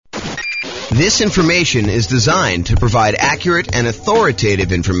This information is designed to provide accurate and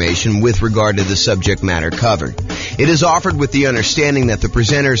authoritative information with regard to the subject matter covered. It is offered with the understanding that the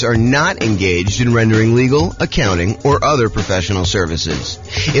presenters are not engaged in rendering legal, accounting, or other professional services.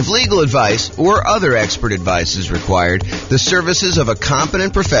 If legal advice or other expert advice is required, the services of a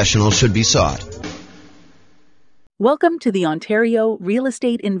competent professional should be sought. Welcome to the Ontario Real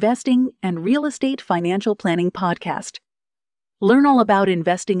Estate Investing and Real Estate Financial Planning Podcast. Learn all about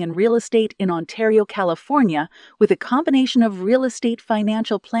investing in real estate in Ontario, California, with a combination of real estate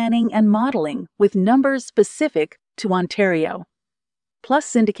financial planning and modeling with numbers specific to Ontario. Plus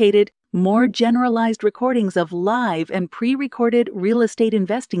syndicated, more generalized recordings of live and pre-recorded real estate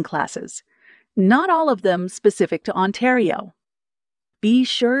investing classes, not all of them specific to Ontario. Be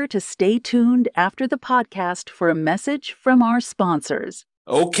sure to stay tuned after the podcast for a message from our sponsors.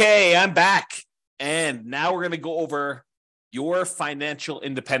 Okay, I'm back. And now we're going to go over your financial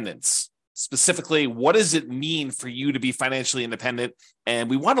independence. Specifically, what does it mean for you to be financially independent? And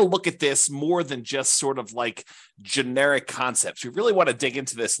we want to look at this more than just sort of like generic concepts. We really want to dig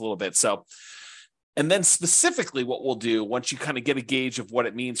into this a little bit. And then specifically what we'll do once you kind of get a gauge of what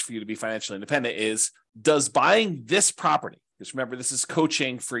it means for you to be financially independent is, does buying this property, because remember, this is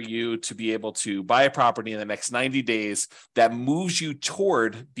coaching for you to be able to buy a property in the next 90 days that moves you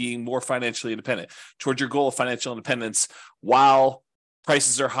toward being more financially independent, toward your goal of financial independence while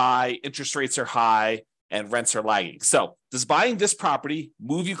prices are high, interest rates are high, and rents are lagging. So does buying this property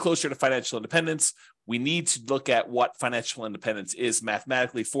move you closer to financial independence? We need to look at what financial independence is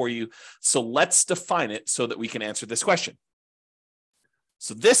mathematically for you. So let's define it so that we can answer this question.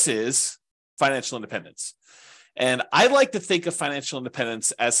 So this is financial independence. And I like to think of financial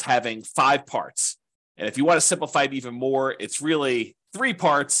independence as having 5 parts. And if you want to simplify it even more, it's really 3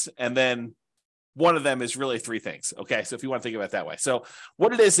 parts, and then one of them is really 3 things. Okay, so if you want to think about it that way. So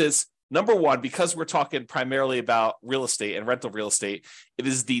what it is number one, because we're talking primarily about real estate and rental real estate, it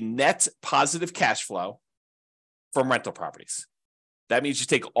is the net positive cash flow from rental properties. That means you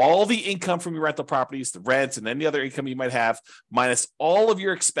take all the income from your rental properties, the rent, and any other income you might have, minus all of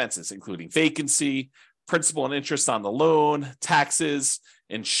your expenses, including vacancy, principal and interest on the loan, taxes,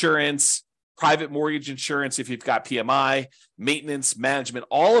 insurance, private mortgage insurance if you've got PMI, maintenance, management,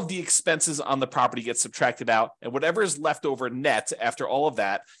 all of the expenses on the property get subtracted out, and whatever is left over net after all of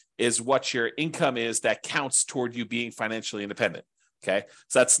that is what your income is that counts toward you being financially independent. Okay,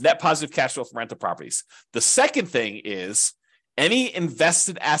 so that's net positive cash flow from rental properties. The second thing is any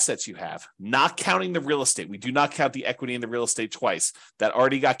invested assets you have, not counting the real estate. We do not count the equity in the real estate twice. That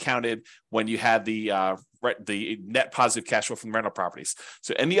already got counted when you had the net positive cash flow from rental properties.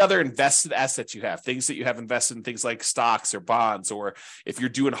 So any other invested assets you have, things that you have invested in things like stocks or bonds, or if you're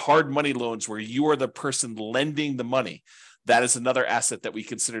doing hard money loans where you are the person lending the money, that is another asset that we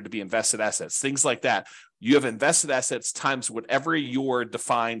consider to be invested assets. Things like that. You have invested assets times whatever your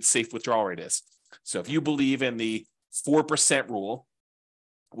defined safe withdrawal rate is. So if you believe in the 4% rule,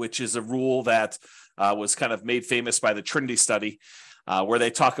 which is a rule that was kind of made famous by the Trinity study, where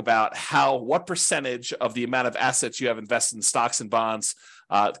they talk about what percentage of the amount of assets you have invested in stocks and bonds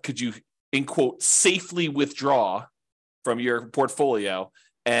could you, in quote, safely withdraw from your portfolio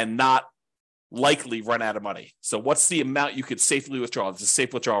and not likely run out of money. So what's the amount you could safely withdraw? It's a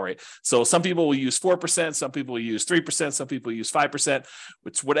safe withdrawal rate. So some people will use 4%, some people will use 3%, some people use 5%.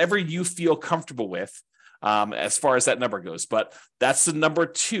 It's whatever you feel comfortable with as far as that number goes. But that's the number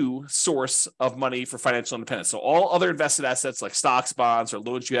 2 source of money for financial independence. So all other invested assets like stocks, bonds, or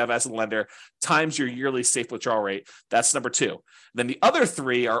loans you have as a lender times your yearly safe withdrawal rate, that's number 2. Then the other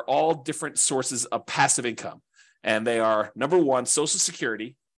 3 are all different sources of passive income. And they are, number 1, Social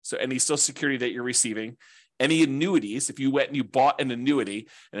Security. So any Social Security that you're receiving, any annuities. If you went and you bought an annuity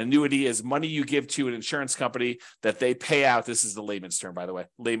is money you give to an insurance company that they pay out. This is the layman's term, by the way,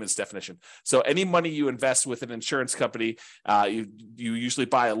 layman's definition. So any money you invest with an insurance company, you usually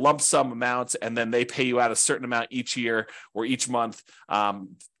buy a lump sum amount, and then they pay you out a certain amount each year or each month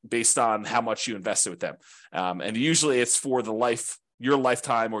based on how much you invested with them. And usually it's for your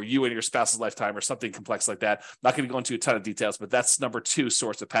lifetime, or you and your spouse's lifetime, or something complex like that. I'm not going to go into a ton of details, but that's number 2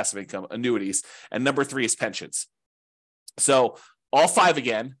 source of passive income, annuities. And number 3 is pensions. So all 5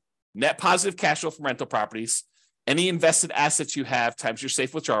 again, net positive cash flow from rental properties, any invested assets you have times your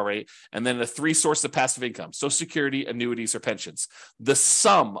safe withdrawal rate, and then the 3 sources of passive income, Social Security, annuities, or pensions. The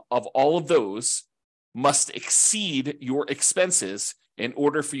sum of all of those must exceed your expenses in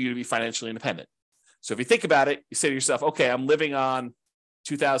order for you to be financially independent. So if you think about it, you say to yourself, okay, I'm living on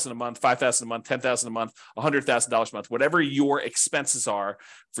 $2,000 a month, $5,000 a month, $10,000 a month, $100,000 a month, whatever your expenses are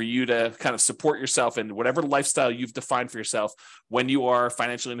for you to kind of support yourself in whatever lifestyle you've defined for yourself when you are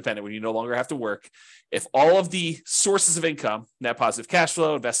financially independent, when you no longer have to work. If all of the sources of income, net positive cash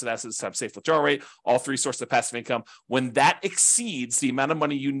flow, invested assets times safe withdrawal rate, all three sources of passive income, when that exceeds the amount of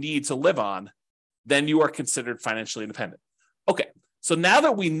money you need to live on, then you are considered financially independent. Okay, so now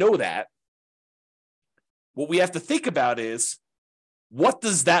that we know that, what we have to think about is, what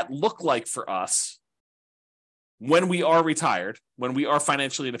does that look like for us when we are retired, when we are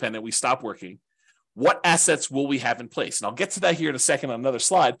financially independent, we stop working? What assets will we have in place? And I'll get to that here in a second on another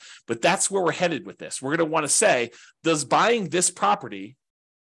slide, but that's where we're headed with this. We're going to want to say, does buying this property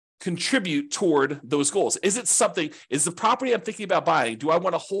contribute toward those goals? Is the property I'm thinking about buying, do I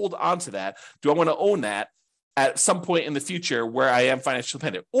want to hold on to that? Do I want to own that at some point in the future where I am financially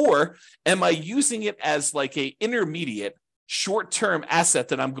independent? Or am I using it as like a intermediate short-term asset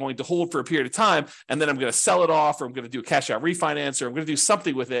that I'm going to hold for a period of time, and then I'm going to sell it off, or I'm going to do a cash out refinance, or I'm going to do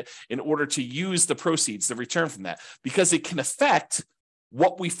something with it in order to use the proceeds, the return from that, because it can affect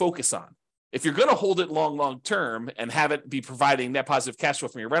what we focus on. If you're going to hold it long term and have it be providing net positive cash flow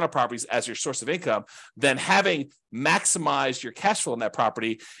from your rental properties as your source of income, then having maximized your cash flow in that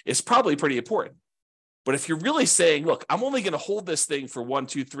property is probably pretty important. But if you're really saying, look, I'm only going to hold this thing for 1,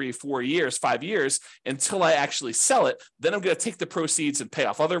 2, 3, 4 years, 5 years until I actually sell it, then I'm going to take the proceeds and pay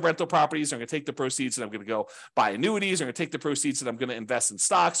off other rental properties. I'm going to take the proceeds and I'm going to go buy annuities. I'm going to take the proceeds and I'm going to invest in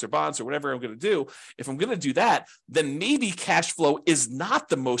stocks or bonds or whatever I'm going to do. If I'm going to do that, then maybe cash flow is not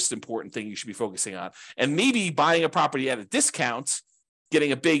the most important thing you should be focusing on. And maybe buying a property at a discount,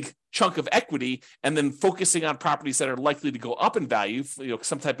 getting a big chunk of equity, and then focusing on properties that are likely to go up in value,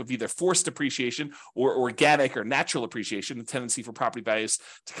 some type of either forced appreciation or organic or natural appreciation, the tendency for property values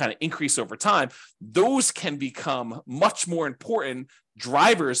to kind of increase over time, those can become much more important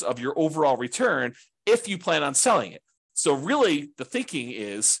drivers of your overall return if you plan on selling it. So really, the thinking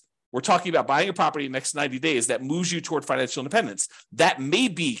is, we're talking about buying a property in the next 90 days that moves you toward financial independence. That may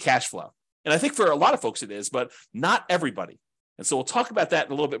be cash flow. And I think for a lot of folks it is, but not everybody. And so we'll talk about that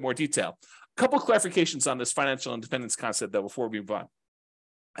in a little bit more detail. A couple of clarifications on this financial independence concept, though, before we move on.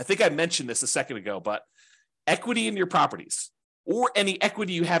 I think I mentioned this a second ago, but equity in your properties or any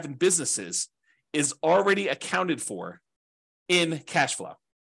equity you have in businesses is already accounted for in cash flow.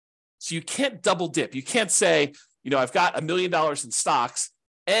 So you can't double dip. You can't say, I've got $1 million in stocks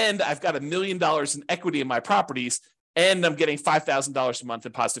and I've got $1 million in equity in my properties and I'm getting $5,000 a month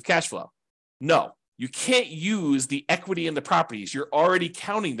in positive cash flow. No. You can't use the equity in the properties. You're already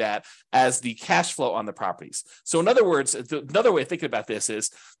counting that as the cash flow on the properties. So in other words, another way of thinking about this is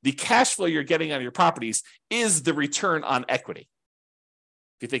the cash flow you're getting on your properties is the return on equity.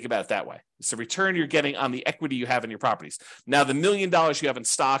 If you think about it that way, it's the return you're getting on the equity you have in your properties. Now, the $1 million you have in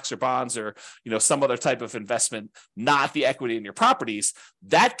stocks or bonds or some other type of investment, not the equity in your properties,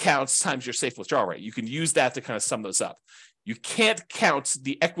 that counts times your safe withdrawal rate. You can use that to kind of sum those up. You can't count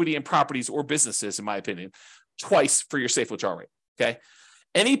the equity in properties or businesses, in my opinion, twice for your safe withdrawal rate, okay?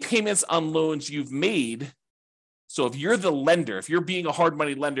 Any payments on loans you've made, so if you're the lender, if you're being a hard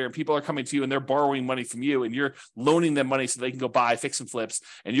money lender and people are coming to you and they're borrowing money from you and you're loaning them money so they can go buy fix and flips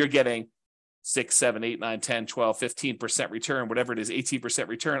and you're getting 6, 7, 8, 9, 10, 12, 15% return, whatever it is, 18%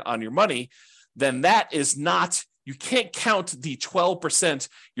 return on your money, then that is not, you can't count the 12%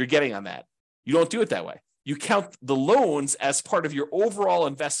 you're getting on that. You don't do it that way. You count the loans as part of your overall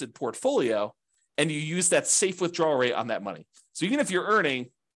invested portfolio, and you use that safe withdrawal rate on that money. So even if you're earning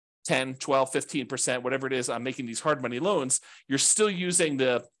 10, 12, 15%, whatever it is on making these hard money loans, you're still using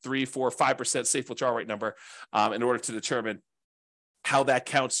the 3, 4, 5% safe withdrawal rate number in order to determine how that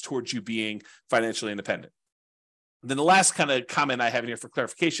counts towards you being financially independent. And then the last kind of comment I have in here for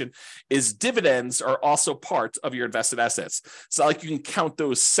clarification is dividends are also part of your invested assets. So like you can count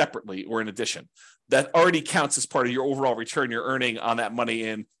those separately or in addition. That already counts as part of your overall return you're earning on that money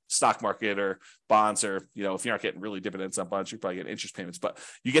in stock market or bonds, or, if you're not getting really dividends on bonds, you're probably getting interest payments, but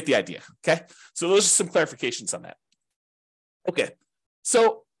you get the idea. Okay. So those are some clarifications on that. Okay.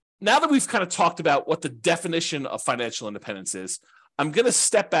 So now that we've kind of talked about what the definition of financial independence is, I'm going to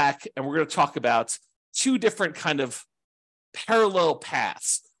step back and we're going to talk about two different kind of parallel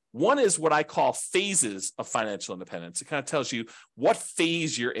paths. One is what I call phases of financial independence. It kind of tells you what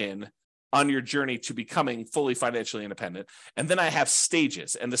phase you're in on your journey to becoming fully financially independent. And then I have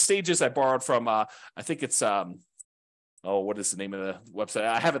stages. And the stages I borrowed from, I think it's, what is the name of the website?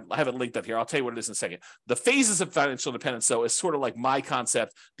 I haven't linked that here. I'll tell you what it is in a second. The phases of financial independence, though, is sort of like my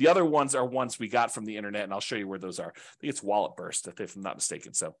concept. The other ones are ones we got from the internet, and I'll show you where those are. I think it's Wallet Burst, if I'm not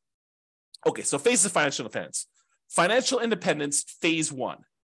mistaken. So, okay, so phases of financial independence. financial independence phase one.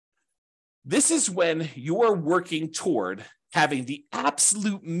 This is when you are working toward having the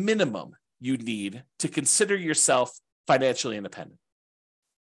absolute minimum you need to consider yourself financially independent.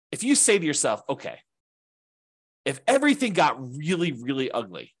 If you say to yourself, okay, if everything got really, really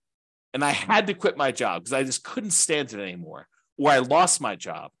ugly and I had to quit my job because I just couldn't stand it anymore, or I lost my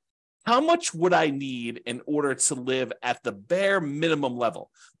job, how much would I need in order to live at the bare minimum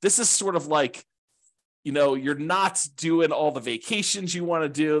level? This is sort of like, you're not doing all the vacations you want to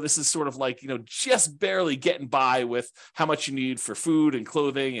do. This is sort of like, just barely getting by with how much you need for food and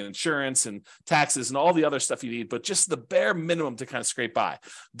clothing and insurance and taxes and all the other stuff you need, but just the bare minimum to kind of scrape by.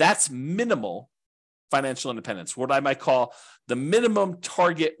 That's minimal financial independence, what I might call the minimum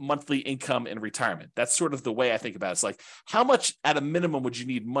target monthly income in retirement. That's sort of the way I think about it. It's like, how much at a minimum would you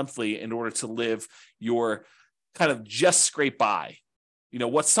need monthly in order to live your kind of just scrape by?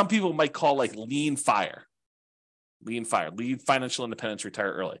 What some people might call like lean financial independence,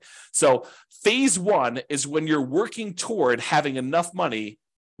 retire early. So phase one is when you're working toward having enough money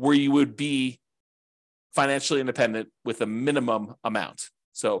where you would be financially independent with a minimum amount.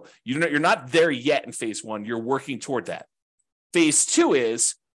 So you're not there yet in phase one. You're working toward that. Phase two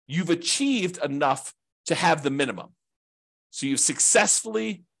is you've achieved enough to have the minimum. So you've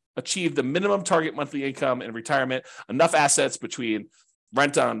successfully achieved the minimum target monthly income in retirement, enough assets between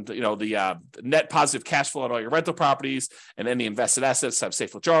rent on, the net positive cash flow on all your rental properties and any invested assets have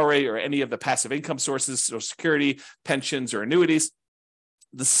safe withdrawal rate or any of the passive income sources, Social Security, pensions, or annuities.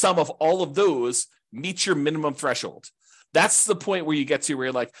 The sum of all of those meets your minimum threshold. That's the point where you get to where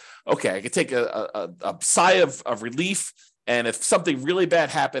you're like, okay, I can take a sigh of relief. And if something really bad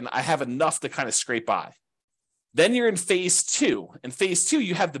happened, I have enough to kind of scrape by. Then you're in phase two. In phase two,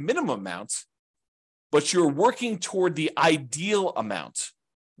 you have the minimum amount, but you're working toward the ideal amount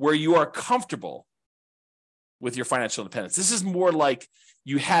where you are comfortable with your financial independence. This is more like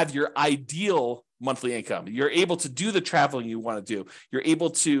you have your ideal monthly income. You're able to do the traveling you want to do. You're able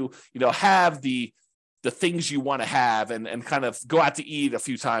to, have the things you want to have and kind of go out to eat a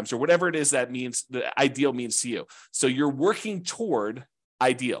few times or whatever it is that means the ideal means to you. So you're working toward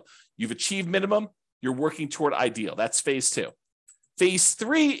ideal. You've achieved minimum. You're working toward ideal. That's phase two. Phase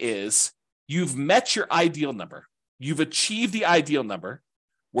three is you've met your ideal number. You've achieved the ideal number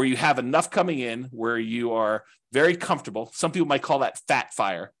where you have enough coming in, where you are very comfortable. Some people might call that fat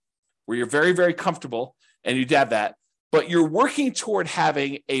fire, where you're very, very comfortable and you have that, but you're working toward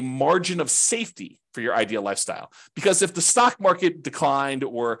having a margin of safety for your ideal lifestyle. Because if the stock market declined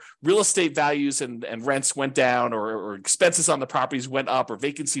or real estate values and rents went down or expenses on the properties went up or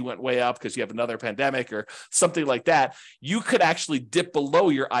vacancy went way up because you have another pandemic or something like that, you could actually dip below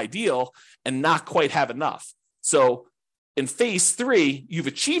your ideal and not quite have enough. So in phase three, you've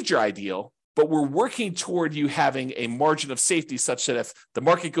achieved your ideal, but we're working toward you having a margin of safety such that if the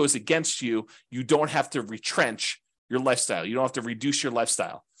market goes against you, you don't have to retrench your lifestyle. You don't have to reduce your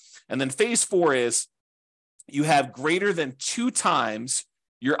lifestyle. And then phase four is you have greater than 2 times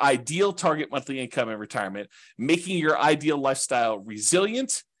your ideal target monthly income in retirement, making your ideal lifestyle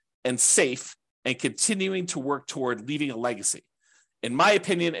resilient and safe and continuing to work toward leaving a legacy. In my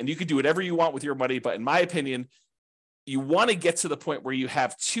opinion, and you can do whatever you want with your money, but in my opinion, you want to get to the point where you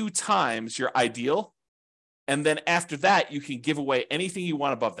have 2 times your ideal. And then after that, you can give away anything you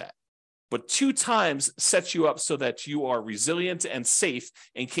want above that. But 2 times sets you up so that you are resilient and safe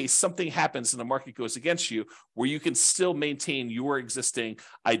in case something happens and the market goes against you, where you can still maintain your existing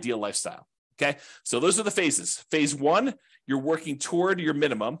ideal lifestyle. Okay. So those are the phases. Phase one, you're working toward your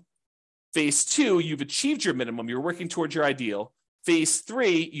minimum. Phase two, you've achieved your minimum. You're working towards your ideal. Phase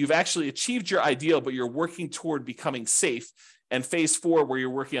three, you've actually achieved your ideal, but you're working toward becoming safe. And phase four, where you're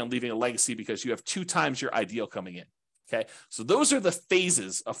working on leaving a legacy because you have 2 times your ideal coming in. Okay, so those are the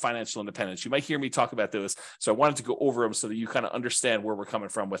phases of financial independence. You might hear me talk about those. So I wanted to go over them so that you kind of understand where we're coming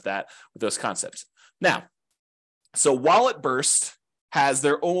from with those concepts. Now, so WalletBurst has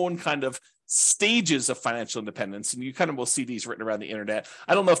their own kind of stages of financial independence, and you kind of will see these written around the internet.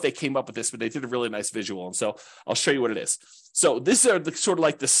 I don't know if they came up with this, but they did a really nice visual, and so I'll show you what it is. So these are the sort of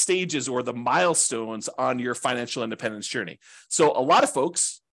like the stages or the milestones on your financial independence journey. So a lot of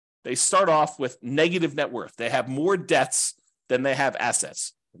folks, they start off with negative net worth. They have more debts than they have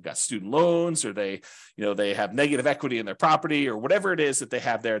assets. They've got student loans, or they have negative equity in their property, or whatever it is that they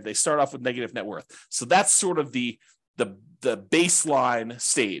have there. They start off with negative net worth. So that's sort of the baseline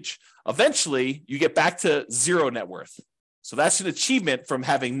stage. Eventually, you get back to 0 net worth. So that's an achievement from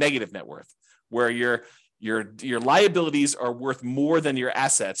having negative net worth, where your liabilities are worth more than your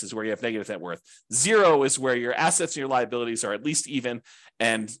assets, is where you have negative net worth. 0 is where your assets and your liabilities are at least even,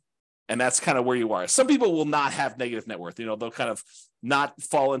 and And that's kind of where you are. Some people will not have negative net worth. They'll kind of not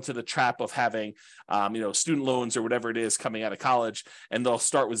fall into the trap of having, student loans or whatever it is coming out of college, and they'll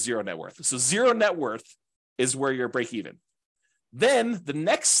start with zero net worth. So zero net worth is where you're break even. Then the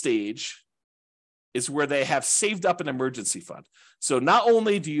next stage is where they have saved up an emergency fund. So not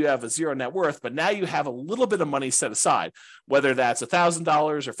only do you have a zero net worth, but now you have a little bit of money set aside, whether that's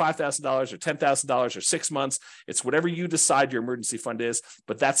 $1,000 or $5,000 or $10,000 or 6 months. It's whatever you decide your emergency fund is,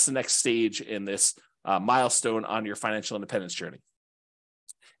 but that's the next stage in this milestone on your financial independence journey.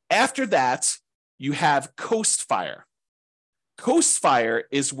 After that, you have Coast Fire. Coast Fire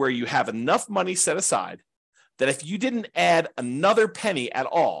is where you have enough money set aside that if you didn't add another penny at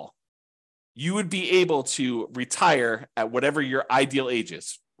all, you would be able to retire at whatever your ideal age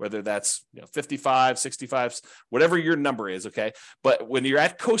is, whether that's 55, 65, whatever your number is, okay? But when you're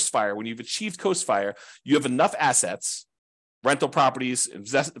at Coast Fire, when you've achieved Coast Fire, you have enough assets, rental properties,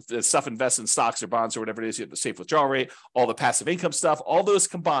 stuff invested in stocks or bonds or whatever it is, you have the safe withdrawal rate, all the passive income stuff, all those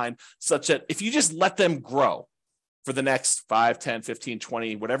combined, such that if you just let them grow for the next 5, 10, 15,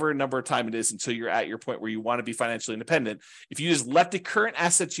 20, whatever number of time it is until you're at your point where you want to be financially independent, if you just let the current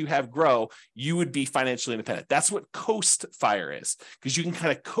assets you have grow, you would be financially independent. That's what Coast Fire is, because you can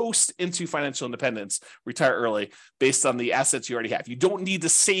kind of coast into financial independence, retire early based on the assets you already have. You don't need to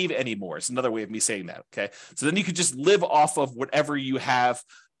save anymore. It's another way of me saying that, okay? So then you could just live off of whatever you have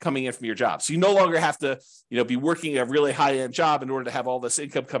coming in from your job. So you no longer have to, be working a really high-end job in order to have all this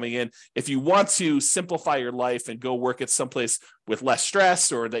income coming in. If you want to simplify your life and go work at someplace with less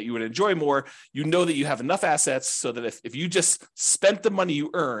stress or that you would enjoy more, you know that you have enough assets so that if you just spent the money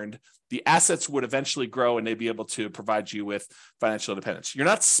you earned, the assets would eventually grow and they'd be able to provide you with financial independence. You're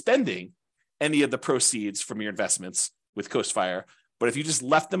not spending any of the proceeds from your investments with Coast Fire, but if you just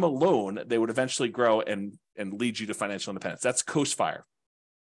left them alone, they would eventually grow and lead you to financial independence. That's Coast Fire.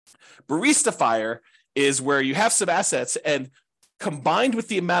 Barista Fire is where you have some assets, and combined with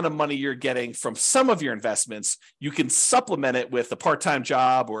the amount of money you're getting from some of your investments, you can supplement it with a part-time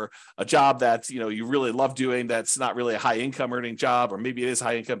job or a job that you really love doing that's not really a high income earning job, or maybe it is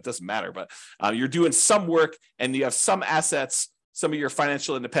high income, it doesn't matter, but you're doing some work and you have some assets, some of your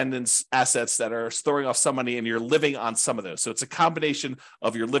financial independence assets that are throwing off some money, and you're living on some of those. So it's a combination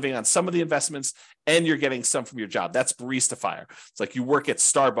of you're living on some of the investments and you're getting some from your job. That's Barista Fire. It's like you work at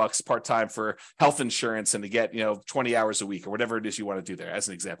Starbucks part-time for health insurance and to get 20 hours a week or whatever it is you want to do there, as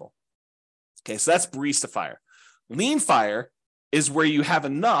an example. Okay, so that's Barista Fire. Lean Fire is where you have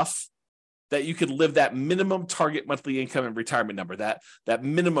enough that you could live that minimum target monthly income and retirement number, that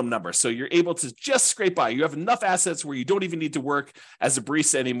minimum number. So you're able to just scrape by. You have enough assets where you don't even need to work as a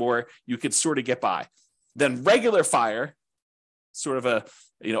barista anymore. You could sort of get by. Then regular fire, sort of a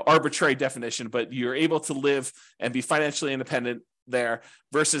arbitrary definition, but you're able to live and be financially independent there,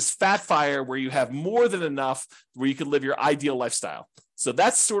 versus fat fire, where you have more than enough where you can live your ideal lifestyle. So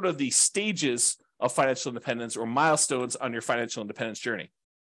that's sort of the stages of financial independence or milestones on your financial independence journey.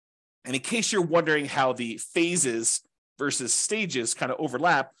 And in case you're wondering how the phases versus stages kind of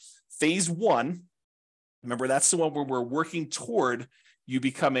overlap, phase one, remember that's the one where we're working toward you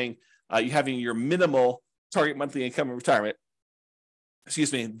becoming, you having your minimal target monthly income in retirement.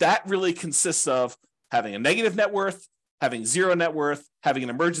 That really consists of having a negative net worth, having zero net worth, having an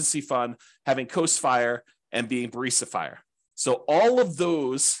emergency fund, having Coast Fire, and being Barista Fire. So all of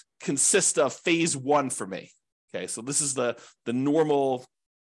those consist of phase one for me. Okay, so this is the normal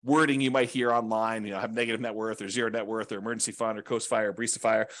wording you might hear online, have negative net worth or zero net worth or emergency fund or Coast Fire or Barista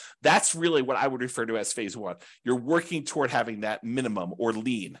Fire. That's really what I would refer to as phase one. You're working toward having that minimum or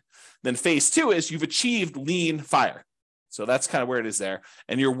lean. Then phase two is you've achieved lean fire. So that's kind of where it is there.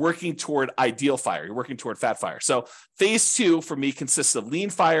 And you're working toward ideal fire. You're working toward fat fire. So phase two for me consists of lean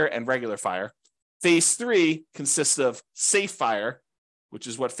fire and regular fire. Phase three consists of safe fire, which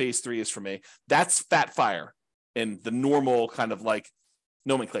is what phase three is for me. That's fat fire in the normal kind of like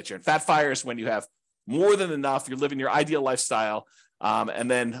nomenclature. And fat fire is when you have more than enough, you're living your ideal lifestyle. And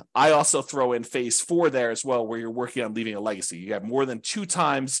then I also throw in phase four there as well, where you're working on leaving a legacy. You have more than 2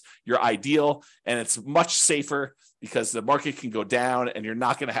 times your ideal, and it's much safer because the market can go down and you're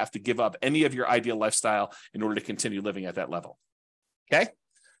not going to have to give up any of your ideal lifestyle in order to continue living at that level. Okay.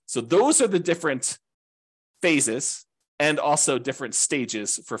 So those are the different phases and also different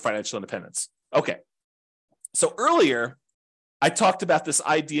stages for financial independence. Okay. So earlier, I talked about this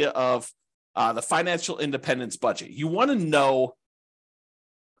idea of the financial independence budget. You want to know,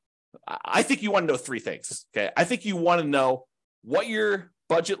 I think you want to know 3 things. Okay. I think you want to know what your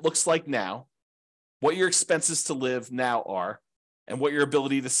budget looks like now, what your expenses to live now are, and what your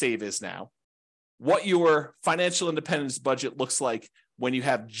ability to save is now, what your financial independence budget looks like when you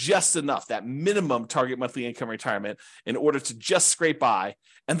have just enough, that minimum target monthly income retirement in order to just scrape by.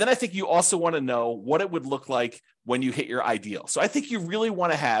 And then I think you also want to know what it would look like when you hit your ideal. So I think you really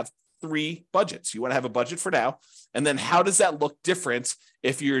want to have 3 budgets. You want to have a budget for now. And then how does that look different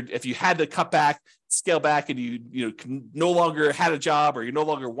if you had to cut back, scale back, and you no longer had a job, or you no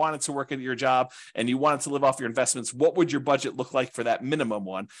longer wanted to work at your job and you wanted to live off your investments? What would your budget look like for that minimum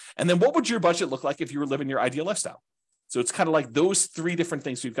one? And then what would your budget look like if you were living your ideal lifestyle? So it's kind of like those 3 different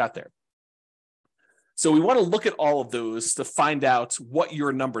things we've got there. So we want to look at all of those to find out what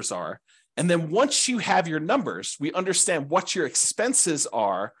your numbers are. And then once you have your numbers, we understand what your expenses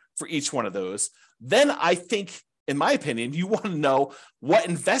are for each one of those. Then I think, in my opinion, you want to know what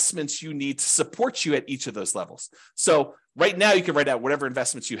investments you need to support you at each of those levels. So right now you can write out whatever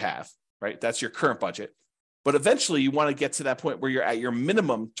investments you have, right? That's your current budget. But eventually you want to get to that point where you're at your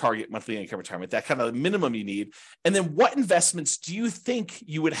minimum target monthly income retirement, that kind of minimum you need. And then what investments do you think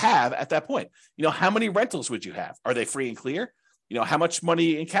you would have at that point? How many rentals would you have? Are they free and clear? How much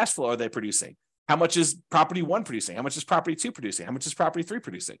money in cash flow are they producing? How much is property 1 producing? How much is property 2 producing? How much is property 3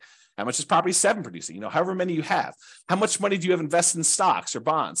 producing? How much is property 7 producing? However many you have. How much money do you have invested in stocks or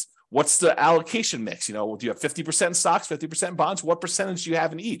bonds? What's the allocation mix? Do you have 50% in stocks, 50% in bonds? What percentage do you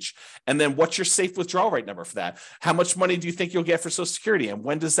have in each? And then what's your safe withdrawal rate number for that? How much money do you think you'll get for Social Security? And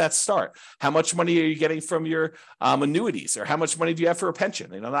when does that start? How much money are you getting from your annuities? Or how much money do you have for a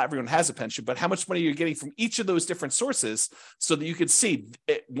pension? Not everyone has a pension, but how much money are you getting from each of those different sources so that you can see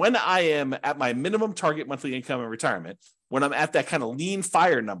when I am at my minimum target monthly income in retirement, when I'm at that kind of lean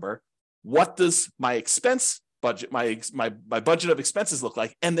fire number, what does my expense budget, my budget of expenses look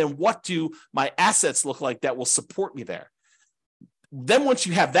like? And then what do my assets look like that will support me there? Then once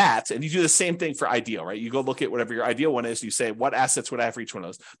you have that, and you do the same thing for ideal, right? You go look at whatever your ideal one is, you say, what assets would I have for each one of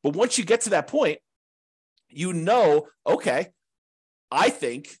those? But once you get to that point, okay, I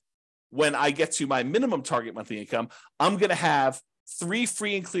think when I get to my minimum target monthly income, I'm going to have 3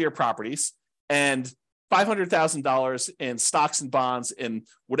 free and clear properties and $500,000 in stocks and bonds in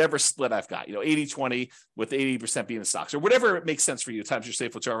whatever split I've got, 80-20 with 80% being in stocks or whatever it makes sense for you. Times your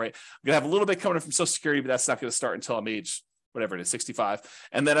safe withdrawal rate. I'm going to have a little bit coming in from Social Security, but that's not going to start until I'm age, whatever it is, 65.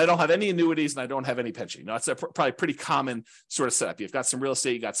 And then I don't have any annuities and I don't have any pension. It's a probably pretty common sort of setup. You've got some real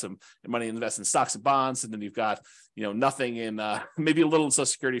estate, you got some money invested in stocks and bonds, and then you've got, nothing in, maybe a little in Social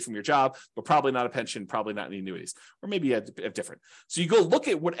Security from your job, but probably not a pension, probably not any annuities, or maybe you have different. So you go look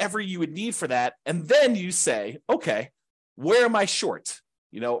at whatever you would need for that. And then you say, okay, where am I short?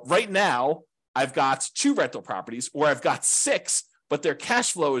 Right now I've got 2 rental properties, or I've got 6, but their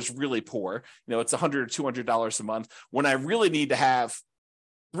cash flow is really poor. It's $100 or $200 a month when I really need to have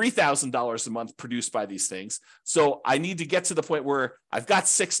 $3,000 a month produced by these things. So I need to get to the point where I've got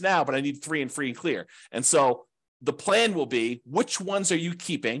 6 now, but I need 3 and free and clear. And so the plan will be, which ones are you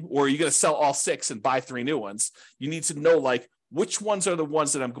keeping, or are you going to sell all 6 and buy 3 new ones? You need to know, which ones are the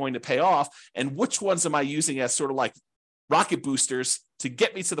ones that I'm going to pay off, and which ones am I using as sort of like rocket boosters to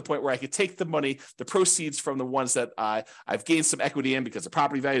get me to the point where I could take the money, the proceeds from the ones that I've gained some equity in because the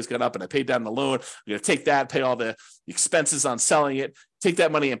property value has gone up and I paid down the loan. I'm going to take that, pay all the expenses on selling it, take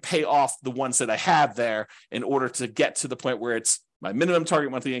that money and pay off the ones that I have there in order to get to the point where it's my minimum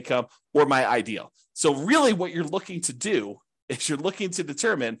target monthly income or my ideal. So really what you're looking to do is you're looking to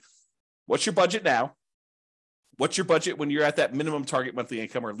determine what's your budget now, what's your budget when you're at that minimum target monthly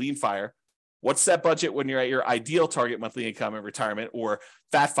income or lean fire, what's that budget when you're at your ideal target monthly income in retirement or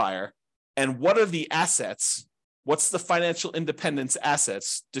fat fire, and what are the assets, what's the financial independence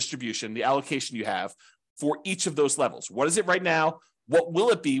assets distribution, the allocation you have for each of those levels. What is it right now? What will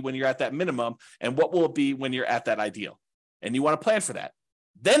it be when you're at that minimum? And what will it be when you're at that ideal? And you want to plan for that.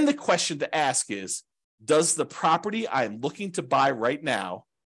 Then the question to ask is, does the property I'm looking to buy right now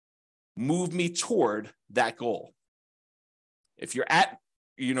move me toward that goal? If you're at,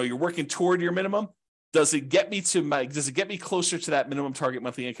 you're working toward your minimum, does it get me closer to that minimum target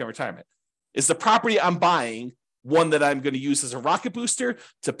monthly income retirement? Is the property I'm buying one that I'm going to use as a rocket booster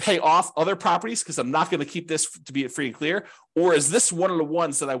to pay off other properties because I'm not going to keep this to be free and clear? Or is this one of the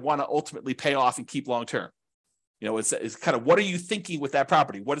ones that I want to ultimately pay off and keep long term? It's kind of, what are you thinking with that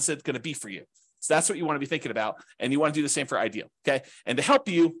property? What is it going to be for you? So that's what you want to be thinking about. And you want to do the same for ideal. Okay. And to help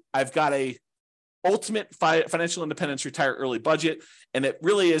you, I've got a ultimate financial independence retire early budget. And it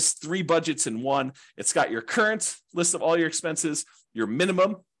really is 3 budgets in one. It's got your current list of all your expenses, your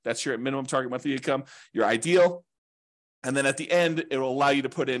minimum, that's your minimum target monthly income, your ideal, And then at the end, it will allow you to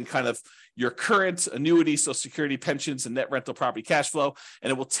put in kind of your current annuity, Social Security, pensions, and net rental property cash flow.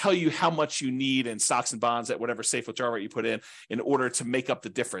 And it will tell you how much you need in stocks and bonds at whatever safe withdrawal rate you put in order to make up the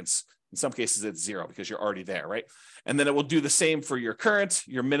difference. In some cases, it's zero because you're already there, right? And then it will do the same for your current,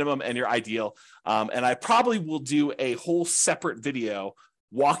 your minimum, and your ideal. And I probably will do a whole separate video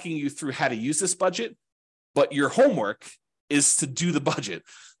walking you through how to use this budget. But your homework is to do the budget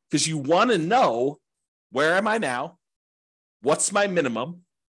because you want to know, where am I now? What's my minimum?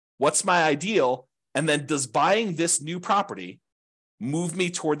 What's my ideal? And then does buying this new property move me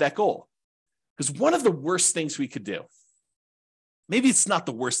toward that goal? Because one of the worst things we could do, maybe it's not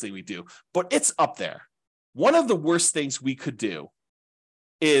the worst thing we do, but it's up there. One of the worst things we could do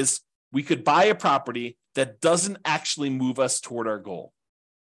is we could buy a property that doesn't actually move us toward our goal.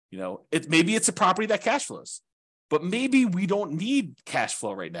 Maybe it's a property that cash flows, but maybe we don't need cash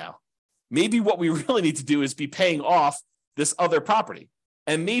flow right now. Maybe what we really need to do is be paying off this other property.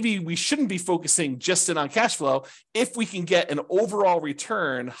 And maybe we shouldn't be focusing just in on cash flow if we can get an overall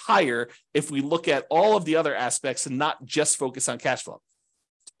return higher if we look at all of the other aspects and not just focus on cash flow.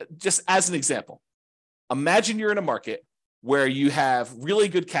 Just as an example, imagine you're in a market where you have really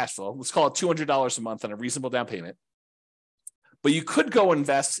good cash flow. Let's call it $200 a month on a reasonable down payment. But you could go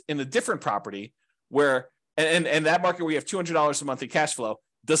invest in a different property where, and that market where you have $200 a month in cash flow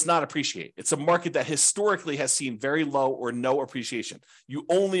does not appreciate. It's a market that historically has seen very low or no appreciation. You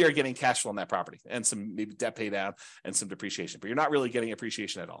only are getting cash flow on that property and some maybe debt pay down and some depreciation, but you're not really getting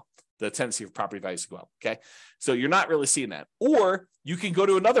appreciation at all. The tendency of property values to go up. Okay. So you're not really seeing that. Or you can go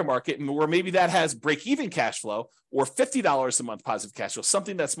to another market where maybe that has break-even cash flow or $50 a month positive cash flow,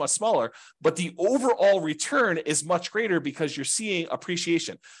 something that's much smaller, but the overall return is much greater because you're seeing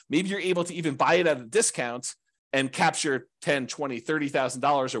appreciation. Maybe you're able to even buy it at a discount and capture $10,000, $20,000,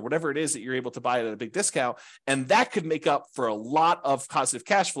 $30,000 or whatever it is that you're able to buy it at a big discount. And that could make up for a lot of positive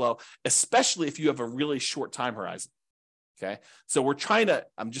cash flow, especially if you have a really short time horizon. Okay. So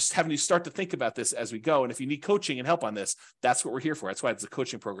I'm just having you start to think about this as we go. And if you need coaching and help on this, that's what we're here for. That's why it's a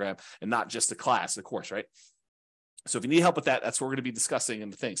coaching program and not just a class, a course, right? So if you need help with that, that's what we're going to be discussing in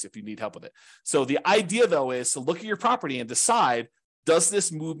the things if you need help with it. So the idea though is to look at your property and decide, does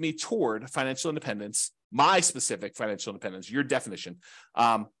this move me toward financial independence, my specific financial independence, your definition,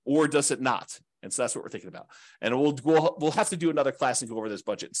 or does it not? And so that's what we're thinking about. And we'll have to do another class and go over this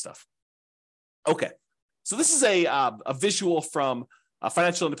budget and stuff. Okay. So this is a visual from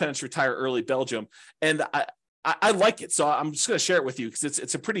Financial Independence Retire Early Belgium. And I like it. So I'm just going to share it with you because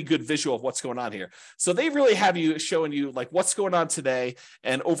it's a pretty good visual of what's going on here. So they really have you showing you like what's going on today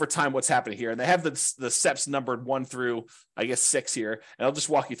and over time what's happening here. And they have the steps numbered 1 through, I guess, 6 here. And I'll just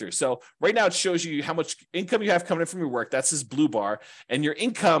walk you through. So right now it shows you how much income you have coming in from your work. That's this blue bar. And your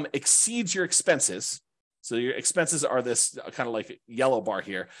income exceeds your expenses. So your expenses are this kind of like yellow bar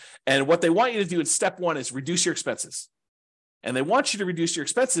here. And what they want you to do in step 1 is reduce your expenses. And they want you to reduce your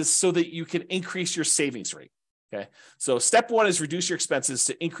expenses so that you can increase your savings rate. Okay. So step 1 is reduce your expenses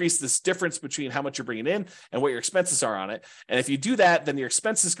to increase this difference between how much you're bringing in and what your expenses are on it. And if you do that, then your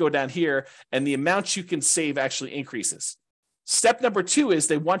expenses go down here and the amount you can save actually increases. Step number 2 is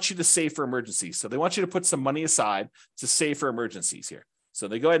they want you to save for emergencies. So they want you to put some money aside to save for emergencies here. So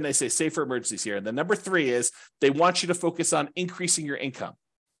they go ahead and they say save for emergencies here. And then number 3 is they want you to focus on increasing your income.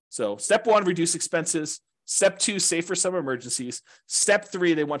 So step 1, reduce expenses. Step 2, save for some emergencies. Step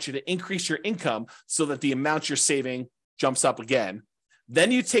 3, they want you to increase your income so that the amount you're saving jumps up again.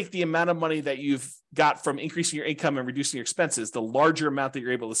 Then you take the amount of money that you've got from increasing your income and reducing your expenses, the larger amount that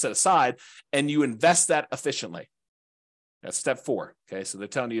you're able to set aside, and you invest that efficiently. That's step 4. Okay, so they're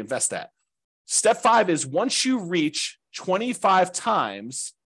telling you invest that. Step 5 is once you reach 25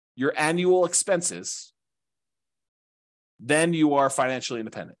 times your annual expenses, then you are financially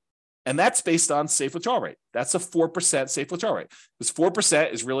independent. And that's based on safe withdrawal rate. That's a 4% safe withdrawal rate. Because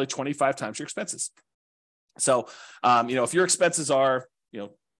 4% is really 25 times your expenses. So, if your expenses are,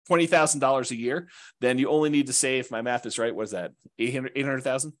 $20,000 a year, then you only need to save, my math is right, what is that,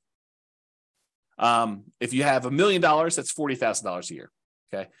 800,000? If you have $1 million, that's $40,000 a year.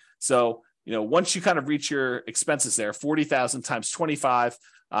 Okay. So, once you kind of reach your expenses there, 40,000 times 25,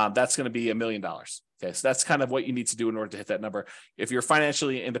 that's going to be $1 million. Okay, so that's kind of what you need to do in order to hit that number. If you're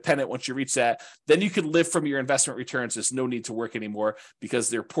financially independent, once you reach that, then you can live from your investment returns. There's no need to work anymore because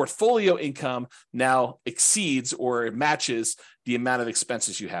their portfolio income now exceeds or matches the amount of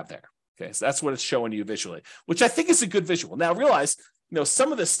expenses you have there. Okay, so that's what it's showing you visually, which I think is a good visual. Now realize,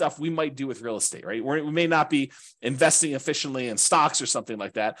 some of this stuff we might do with real estate, right? We may not be investing efficiently in stocks or something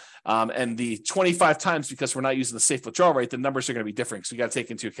like that. And the 25 times, because we're not using the safe withdrawal rate, the numbers are going to be different. So we got to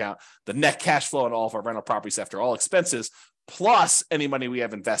take into account the net cash flow on all of our rental properties after all expenses, plus any money we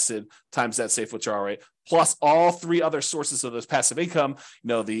have invested times that safe withdrawal rate, plus all three other sources of those passive income,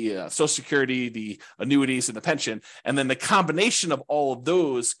 the Social Security, the annuities, and the pension. And then the combination of all of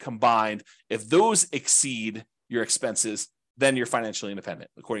those combined, if those exceed your expenses, then you're financially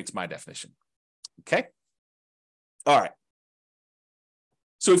independent, according to my definition. Okay? All right.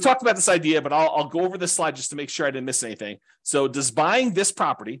 So we've talked about this idea, but I'll go over this slide just to make sure I didn't miss anything. So does buying this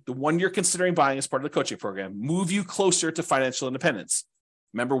property, the one you're considering buying as part of the coaching program, move you closer to financial independence?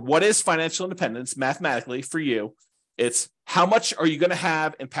 Remember, what is financial independence mathematically for you? It's how much are you going to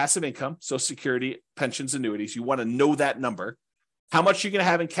have in passive income, Social Security, pensions, annuities. You want to know that number. How much you're going to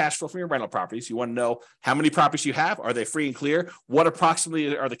have in cash flow from your rental properties. You want to know how many properties you have. Are they free and clear? What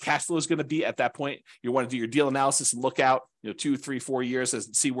approximately are the cash flows going to be at that point? You want to do your deal analysis and look out 2, 3, 4 years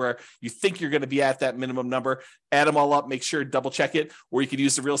and see where you think you're going to be at that minimum number. Add them all up, make sure, double check it, or you could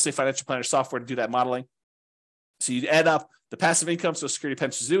use the Real Estate Financial Planner software to do that modeling. So you add up the passive income, Social Security,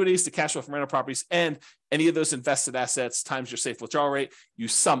 pensions, annuities, the cash flow from rental properties, and any of those invested assets times your safe withdrawal rate. You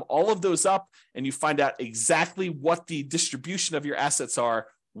sum all of those up and you find out exactly what the distribution of your assets are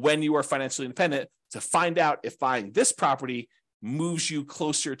when you are financially independent to find out if buying this property moves you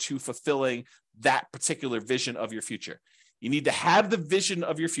closer to fulfilling that particular vision of your future. You need to have the vision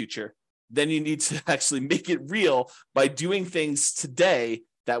of your future. Then you need to actually make it real by doing things today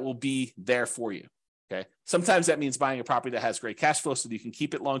that will be there for you. Okay. Sometimes that means buying a property that has great cash flow so that you can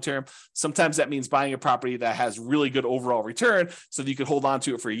keep it long-term. Sometimes that means buying a property that has really good overall return so that you can hold on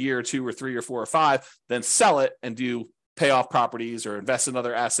to it for a year or 2 or 3 or 4 or 5, then sell it and do payoff properties or invest in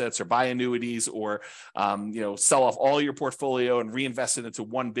other assets or buy annuities or, sell off all your portfolio and reinvest it into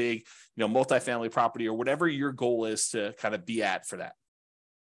one big, multifamily property or whatever your goal is to kind of be at for that.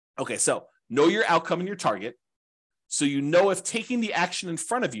 Okay. So know your outcome and your target. So you know if taking the action in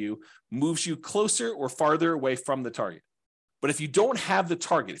front of you moves you closer or farther away from the target. But if you don't have the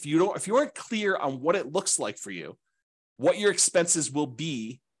target, if you aren't clear on what it looks like for you, what your expenses will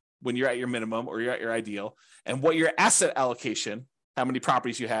be when you're at your minimum or you're at your ideal, and what your asset allocation, how many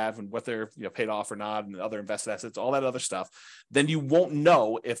properties you have and what they're paid off or not, and other invested assets, all that other stuff, then you won't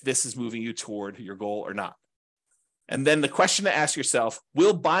know if this is moving you toward your goal or not. And then the question to ask yourself,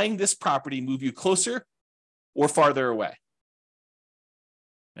 will buying this property move you closer or farther away?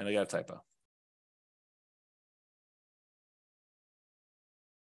 And I got a typo.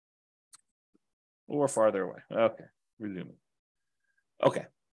 Or farther away. Okay, resuming. Okay.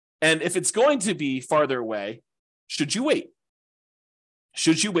 And if it's going to be farther away, should you wait?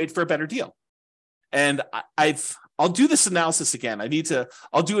 Should you wait for a better deal? And I'll do this analysis again.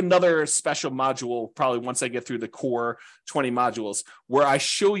 I'll do another special module probably once I get through the core 20 modules where I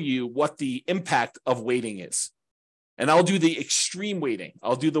show you what the impact of waiting is. And I'll do the extreme waiting.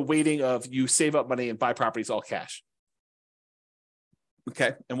 I'll do the waiting of you save up money and buy properties all cash.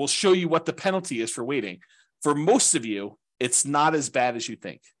 Okay. And we'll show you what the penalty is for waiting. For most of you, it's not as bad as you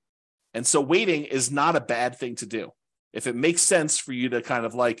think. And so waiting is not a bad thing to do. If it makes sense for you to kind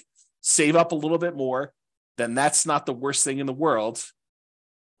of like save up a little bit more, then that's not the worst thing in the world.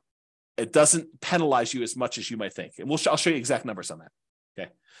 It doesn't penalize you as much as you might think. And I'll show you exact numbers on that.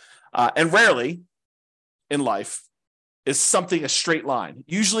 Okay. And rarely in life is something a straight line.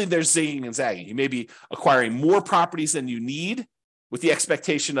 Usually there's zigging and zagging. You may be acquiring more properties than you need with the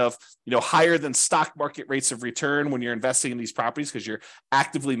expectation of, higher than stock market rates of return when you're investing in these properties because you're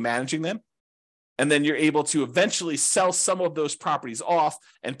actively managing them. And then you're able to eventually sell some of those properties off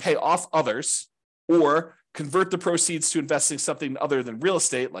and pay off others, or convert the proceeds to investing something other than real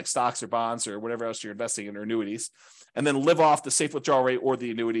estate, like stocks or bonds or whatever else you're investing in, or annuities, and then live off the safe withdrawal rate or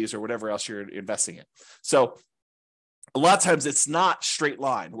the annuities or whatever else you're investing in. So a lot of times it's not straight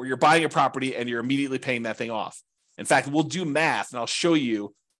line where you're buying a property and you're immediately paying that thing off. In fact, we'll do math and I'll show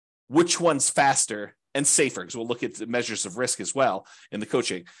you which one's faster and safer, because we'll look at the measures of risk as well in the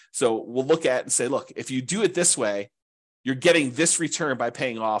coaching. So we'll look at and say, look, if you do it this way, you're getting this return by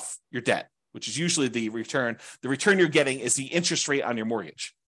paying off your debt, which is usually the return. The return you're getting is the interest rate on your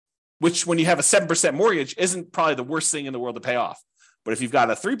mortgage, which when you have a 7% mortgage isn't probably the worst thing in the world to pay off. But if you've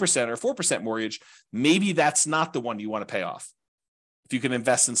got a 3% or 4% mortgage, maybe that's not the one you want to pay off. If you can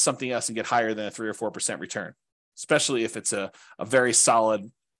invest in something else and get higher than a 3 or 4% return, especially if it's a very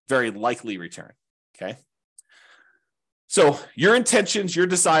solid, very likely return. Okay. So your intentions, your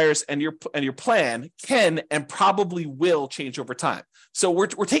desires, and your plan can and probably will change over time. So we're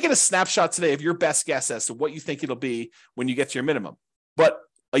taking a snapshot today of your best guess as to what you think it'll be when you get to your minimum. But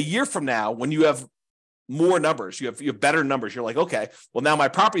a year from now, when you have more numbers, you have better numbers, you're like, okay, well, now my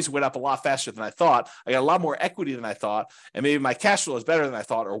properties went up a lot faster than I thought. I got a lot more equity than I thought. And maybe my cash flow is better than I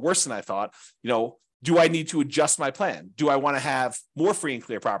thought or worse than I thought. Do I need to adjust my plan? Do I want to have more free and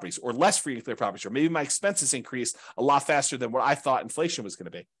clear properties or less free and clear properties? Or maybe my expenses increased a lot faster than what I thought inflation was going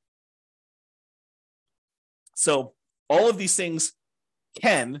to be. So all of these things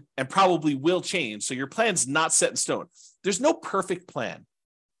can and probably will change. So your plan's not set in stone. There's no perfect plan,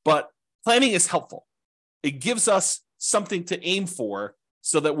 but planning is helpful. It gives us something to aim for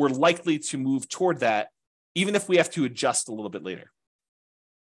so that we're likely to move toward that, even if we have to adjust a little bit later.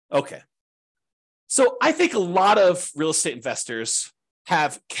 Okay. So I think a lot of real estate investors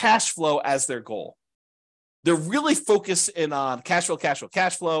have cash flow as their goal. They're really focused in on cash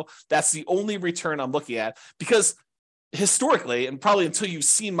flow. That's the only return I'm looking at, because historically, and probably until you've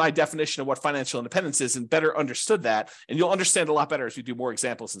seen my definition of what financial independence is and better understood that, and you'll understand a lot better as we do more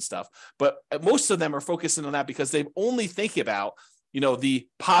examples and stuff. But most of them are focusing on that because they only think about, the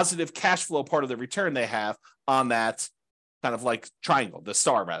positive cash flow part of the return they have on that kind of like triangle, the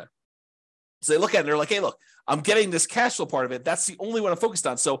star rather. So they look at it and they're like, hey, look, I'm getting this cash flow part of it. That's the only one I'm focused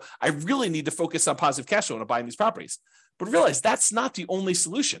on. So I really need to focus on positive cash flow when I'm buying these properties. But realize that's not the only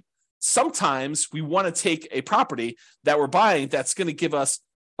solution. Sometimes we want to take a property that we're buying that's going to give us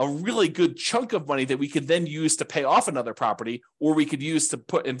a really good chunk of money that we could then use to pay off another property, or we could use to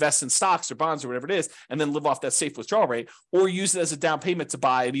invest in stocks or bonds or whatever it is, and then live off that safe withdrawal rate, or use it as a down payment to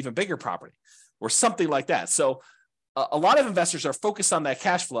buy an even bigger property or something like that. So a lot of investors are focused on that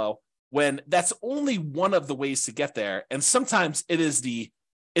cash flow when that's only one of the ways to get there. And sometimes it's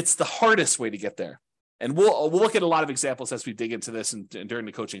the hardest way to get there. And we'll look at a lot of examples as we dig into this and during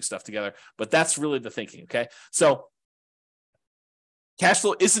the coaching stuff together, but that's really the thinking, okay? So cash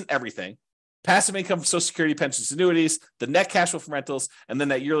flow isn't everything. Passive income from Social Security, pensions, annuities, the net cash flow from rentals, and then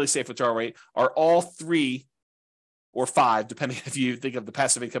that yearly safe withdrawal rate are all 3 or 5, depending if you think of the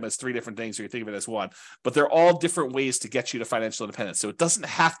passive income as 3 different things or you think of it as one, but they're all different ways to get you to financial independence. So it doesn't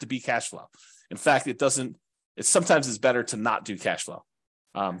have to be cash flow. In fact, it sometimes is better to not do cash flow.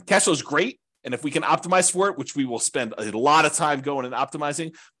 Cash flow is great. And if we can optimize for it, which we will spend a lot of time going and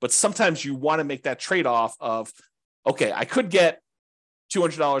optimizing, but sometimes you want to make that trade-off of, okay, I could get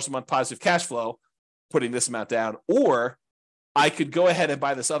 $200 a month positive cash flow, putting this amount down, or I could go ahead and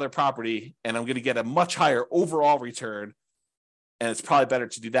buy this other property and I'm going to get a much higher overall return. And it's probably better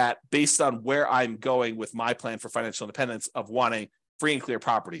to do that based on where I'm going with my plan for financial independence of wanting free and clear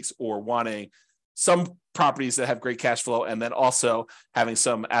properties or wanting some properties that have great cash flow and then also having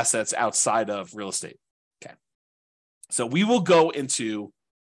some assets outside of real estate. Okay. So we will go into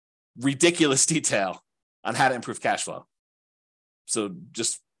ridiculous detail on how to improve cash flow. So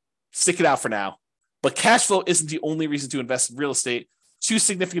just stick it out for now. But cash flow isn't the only reason to invest in real estate. 2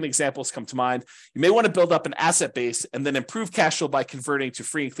 significant examples come to mind. You may want to build up an asset base and then improve cash flow by converting to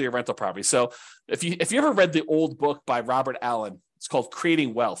free and clear rental property. So if you ever read the old book by Robert Allen, it's called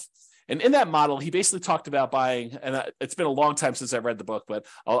Creating Wealth. And in that model, he basically talked about buying, and it's been a long time since I read the book, but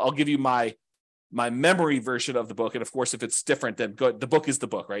I'll give you my memory version of the book. And of course, if it's different, then the book is the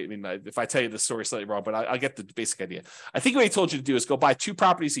book, right? I mean, if I tell you the story slightly wrong, but I'll get the basic idea. I think what he told you to do is go buy 2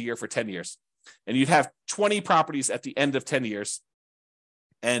 properties a year for 10 years. And you'd have 20 properties at the end of 10 years.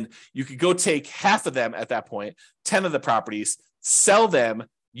 And you could go take half of them at that point, 10 of the properties, sell them,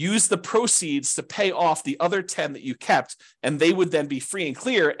 use the proceeds to pay off the other 10 that you kept, and they would then be free and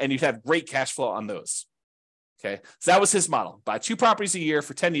clear, and you'd have great cash flow on those. Okay, so that was his model. Buy 2 properties a year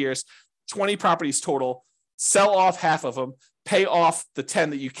for 10 years, 20 properties total, sell off half of them, pay off the 10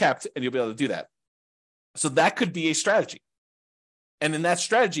 that you kept, and you'll be able to do that. So that could be a strategy. And in that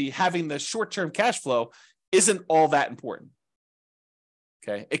strategy, having the short-term cash flow isn't all that important.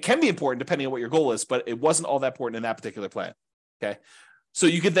 Okay, it can be important depending on what your goal is, but it wasn't all that important in that particular plan. Okay, so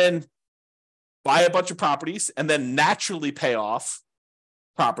you could then buy a bunch of properties and then naturally pay off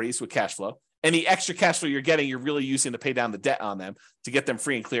properties with cash flow. Any extra cash flow you're getting, you're really using to pay down the debt on them to get them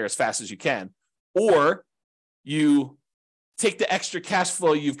free and clear as fast as you can. Or you take the extra cash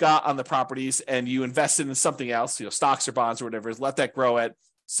flow you've got on the properties and you invest it in something else, stocks or bonds or whatever, let that grow at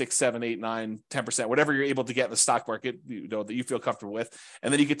 6, 7, 8, 9, 10%, whatever you're able to get in the stock market, that you feel comfortable with.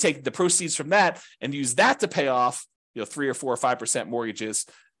 And then you could take the proceeds from that and use that to pay off, 3 or 4 or 5% mortgages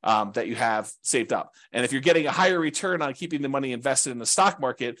that you have saved up. And if you're getting a higher return on keeping the money invested in the stock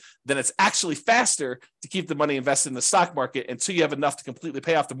market, then it's actually faster to keep the money invested in the stock market until you have enough to completely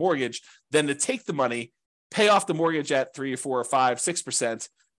pay off the mortgage than to take the money, pay off the mortgage at 3 or 4 or 5, 6%,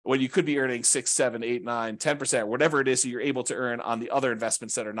 when you could be earning 6, 7, 8, 9, 10%, whatever it is that you're able to earn on the other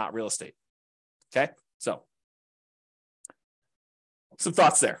investments that are not real estate. Okay. So some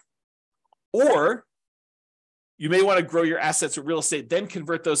thoughts there. Or you may want to grow your assets with real estate, then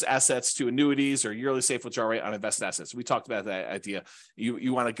convert those assets to annuities or yearly safe withdrawal rate on invested assets. We talked about that idea.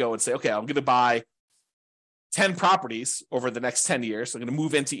 You want to go and say, okay, I'm going to buy 10 properties over the next 10 years. So I'm going to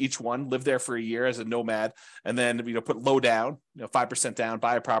move into each one, live there for a year as a nomad, and then put low down, 5% down,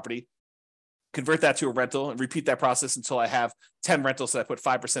 buy a property, convert that to a rental, and repeat that process until I have 10 rentals that I put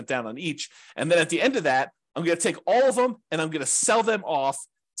 5% down on each. And then at the end of that, I'm going to take all of them and I'm going to sell them off,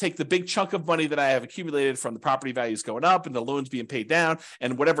 take the big chunk of money that I have accumulated from the property values going up and the loans being paid down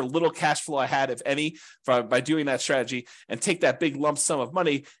and whatever little cash flow I had, if any, by doing that strategy, and take that big lump sum of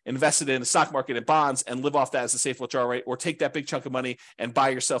money, invest it in the stock market and bonds, and live off that as a safe withdrawal rate, or take that big chunk of money and buy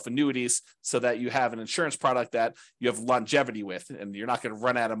yourself annuities so that you have an insurance product that you have longevity with, and you're not going to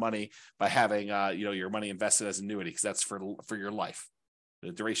run out of money by having your money invested as annuity, because that's for your life,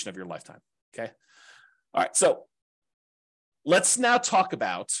 the duration of your lifetime. Okay. All right. So let's now talk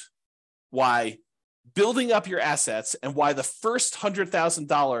about why building up your assets and why the first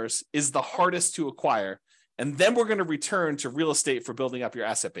 $100,000 is the hardest to acquire. And then we're going to return to real estate for building up your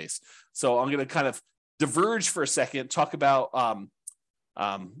asset base. So I'm going to kind of diverge for a second, talk about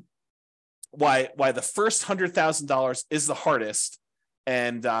why the first $100,000 is the hardest.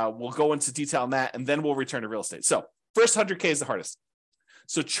 And we'll go into detail on that, and then we'll return to real estate. So first 100K is the hardest.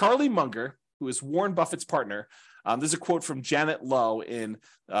 So Charlie Munger, who is Warren Buffett's partner, there's a quote from Janet Lowe in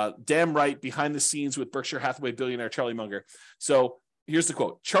Damn Right, Behind the Scenes with Berkshire Hathaway billionaire Charlie Munger. So here's the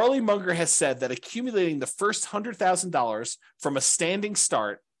quote. Charlie Munger has said that accumulating the first $100,000 from a standing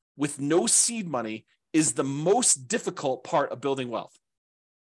start with no seed money is the most difficult part of building wealth.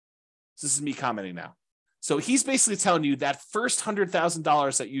 This is me commenting now. So he's basically telling you that first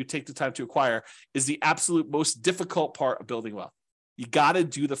 $100,000 that you take the time to acquire is the absolute most difficult part of building wealth. You got to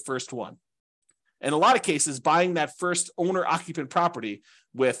do the first one. In a lot of cases, buying that first owner-occupant property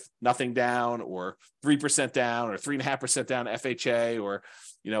with nothing down, or 3% down, or 3.5% down FHA, or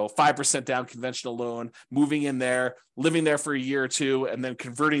 5% down conventional loan, moving in there, living there for a year or two, and then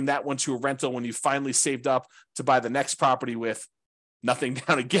converting that one to a rental when you finally saved up to buy the next property with nothing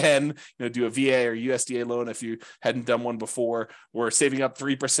down again, do a VA or USDA loan if you hadn't done one before, or saving up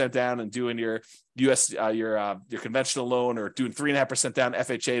 3% down and doing your conventional loan, or doing 3.5% down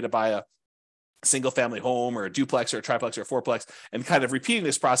FHA to buy a single family home or a duplex or a triplex or a fourplex, and kind of repeating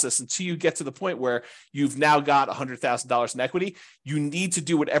this process until you get to the point where you've now got $100,000 in equity. You need to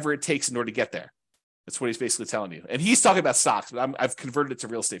do whatever it takes in order to get there. That's what he's basically telling you. And he's talking about stocks, but I've converted it to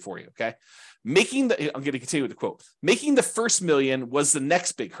real estate for you. Okay. I'm going to continue with the quote. Making the first million was the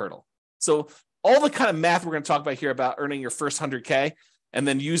next big hurdle. So all the kind of math we're going to talk about here about earning your first 100K and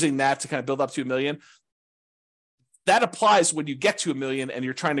then using that to kind of build up to $1 million, that applies when you get to $1 million and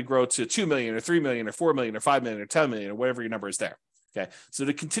you're trying to grow to 2 million or 3 million or 4 million or 5 million or 10 million or whatever your number is there. Okay. So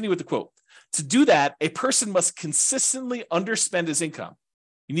to continue with the quote, to do that, a person must consistently underspend his income.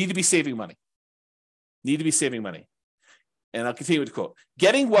 You need to be saving money. And I'll continue with the quote.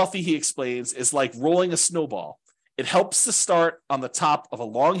 Getting wealthy, he explains, is like rolling a snowball. It helps to start on the top of a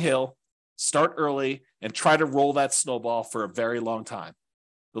long hill, start early, and try to roll that snowball for a very long time.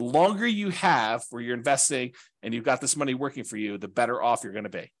 The longer you have where you're investing and you've got this money working for you, the better off you're going to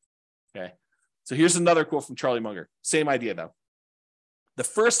be. Okay. So here's another quote from Charlie Munger. Same idea though. The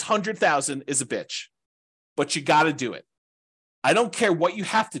first 100,000 is a bitch, but you got to do it. I don't care what you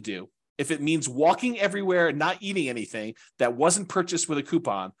have to do. If it means walking everywhere and not eating anything that wasn't purchased with a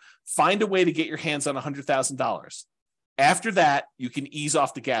coupon, find a way to get your hands on $100,000. After that, you can ease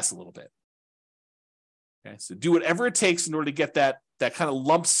off the gas a little bit. Okay. So do whatever it takes in order to get that kind of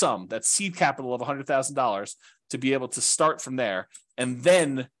lump sum, that seed capital of $100,000, to be able to start from there, and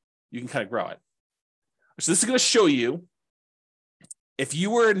then you can kind of grow it. So this is going to show you, if you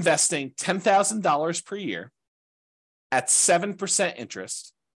were investing $10,000 per year at 7%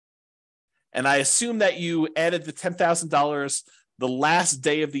 interest, and I assume that you added the $10,000 the last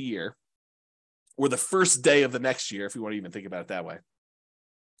day of the year, or the first day of the next year, if you want to even think about it that way.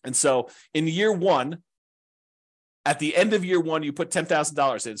 And so in year one, at the end of year one, you put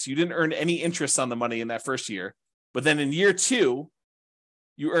 $10,000 in. So you didn't earn any interest on the money in that first year. But then in year two,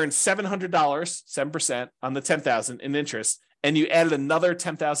 you earned $700, 7% on the $10,000 in interest, and you added another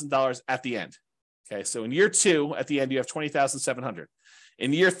 $10,000 at the end. Okay, so in year two, at the end, you have $20,700.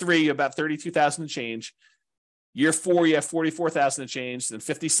 In year three, you have about $32,000 and change. Year four, you have $44,000 and change. Then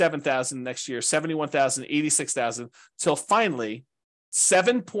 $57,000 next year, $71,000, $86,000, till finally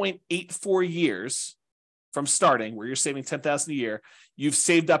 7.84 years from starting, where you're saving $10,000 a year, you've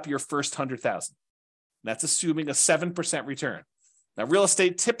saved up your first $100,000. That's assuming a 7% return. Now, real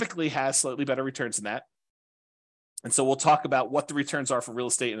estate typically has slightly better returns than that. And so we'll talk about what the returns are for real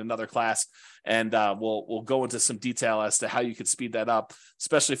estate in another class, and we'll go into some detail as to how you can speed that up,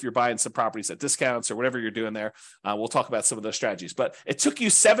 especially if you're buying some properties at discounts or whatever you're doing there. We'll talk about some of those strategies. But it took you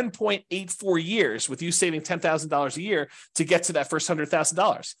 7.84 years with you saving $10,000 a year to get to that first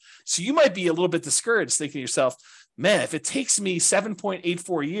 $100,000. So you might be a little bit discouraged, thinking to yourself, man, if it takes me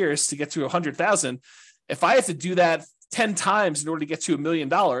 7.84 years to get to 100,000, if I have to do that 10 times in order to get to $1 million,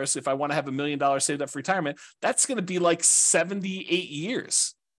 if I want to have $1 million saved up for retirement, that's going to be like 78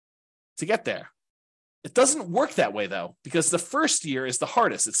 years to get there. It doesn't work that way, though, because the first year is the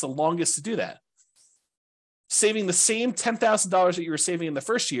hardest. It's the longest to do that. Saving the same $10,000 that you were saving in the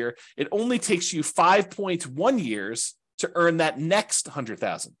first year, it only takes you 5.1 years to earn that next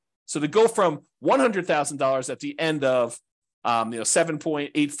 $100,000. So to go from $100,000 at the end of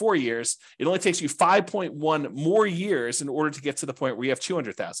 7.84 years, it only takes you 5.1 more years in order to get to the point where you have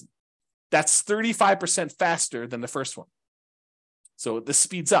 200,000. That's 35% faster than the first one. So this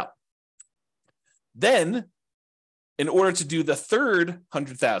speeds up. Then, in order to do the third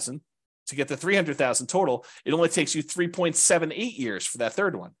 100,000, to get the 300,000 total, it only takes you 3.78 years for that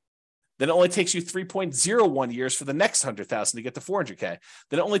third one. Then it only takes you 3.01 years for the next 100,000 to get to 400K.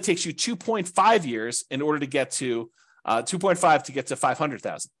 Then it only takes you 2.5 years in order to get to 2.5 to get to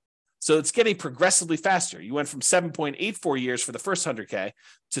 500,000. So it's getting progressively faster. You went from 7.84 years for the first 100K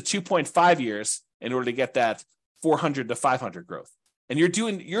to 2.5 years in order to get that 400 to 500 growth. And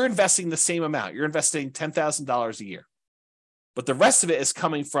you're investing the same amount. You're investing $10,000 a year. But the rest of it is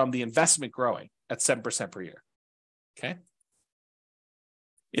coming from the investment growing at 7% per year. Okay.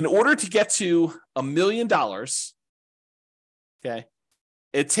 In order to get to $1 million, okay,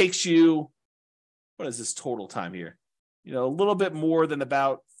 it takes you, what is this total time here? A little bit more than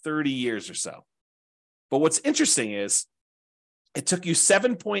about 30 years or so. But what's interesting is it took you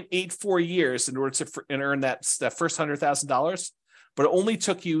 7.84 years in order to earn that first $100,000, but it only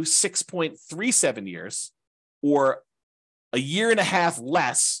took you 6.37 years, or a year and a half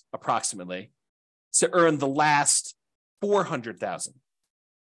less approximately, to earn the last 400,000.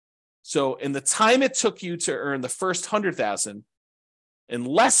 So in the time it took you to earn the first 100,000, in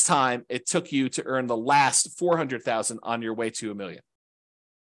less time it took you to earn the last 400,000 on your way to $1 million.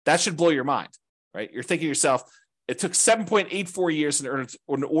 That should blow your mind, right? You're thinking to yourself, it took 7.84 years in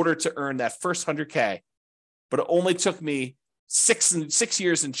order to earn that first 100K, but it only took me 6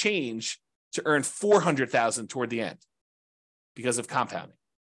 years and change to earn 400,000 toward the end because of compounding.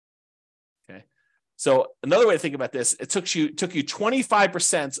 Okay. So another way to think about this, it took you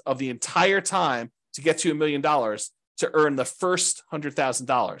 25% of the entire time to get to $1 million to earn the first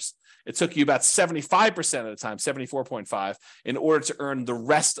 $100,000. It took you about 75% of the time, 74.5, in order to earn the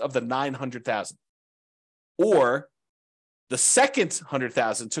rest of the 900,000. Or the second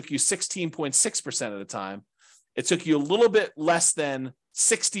 100,000 took you 16.6% of the time. It took you a little bit less than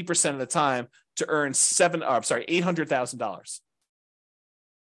 60% of the time to earn $800,000,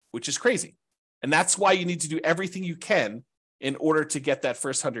 which is crazy. And that's why you need to do everything you can in order to get that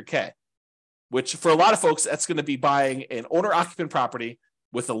first 100K, which for a lot of folks, that's going to be buying an owner-occupant property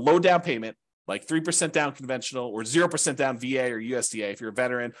with a low down payment, like 3% down conventional or 0% down VA or USDA if you're a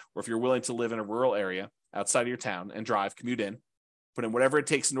veteran, or if you're willing to live in a rural area outside of your town and commute in, put in whatever it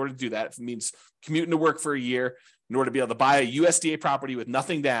takes in order to do that. If it means commuting to work for a year in order to be able to buy a USDA property with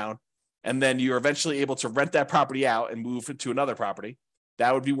nothing down, and then you're eventually able to rent that property out and move to another property,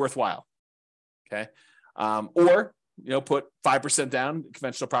 that would be worthwhile. Okay. Or, put 5% down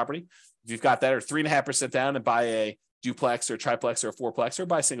conventional property. If you've got that, or 3.5% down, and buy a duplex or triplex or a fourplex, or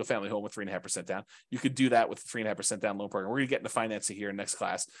buy a single family home with 3.5% down. You could do that with a 3.5% down loan program. We're going to get into financing here in next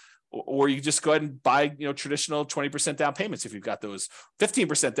class. Or you just go ahead and buy, traditional 20% down payments if you've got those,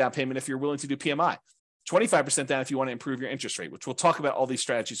 15% down payment if you're willing to do PMI, 25% down if you want to improve your interest rate, which we'll talk about all these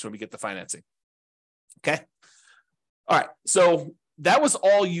strategies when we get the financing. Okay. All right. So that was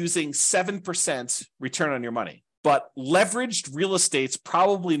all using 7% return on your money, but leveraged real estate's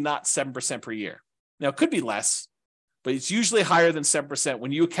probably not 7% per year. Now it could be less, but it's usually higher than 7%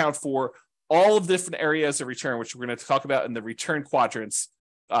 when you account for all of the different areas of return, which we're going to talk about in the return quadrants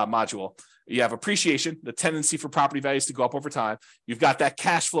module. You have appreciation, the tendency for property values to go up over time. You've got that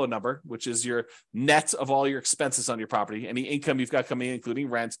cash flow number, which is your net of all your expenses on your property, any income you've got coming in, including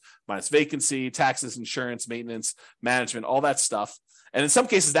rent, minus vacancy, taxes, insurance, maintenance, management, all that stuff. And in some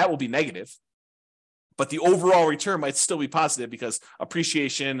cases, that will be negative, but the overall return might still be positive because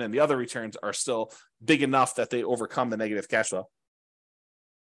appreciation and the other returns are still big enough that they overcome the negative cash flow.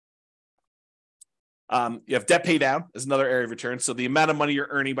 You have debt pay down is another area of return. So the amount of money you're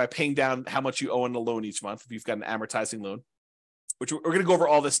earning by paying down how much you owe on the loan each month, if you've got an amortizing loan. which we're going to go over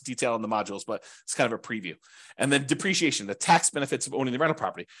all this detail in the modules, but it's kind of a preview. And then depreciation, the tax benefits of owning the rental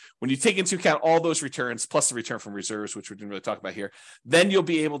property. When you take into account all those returns, plus the return from reserves, which we didn't really talk about here, then you'll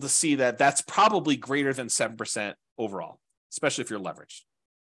be able to see that that's probably greater than 7% overall, especially if you're leveraged.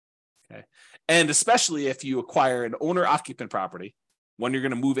 Okay. And especially if you acquire an owner-occupant property, one you're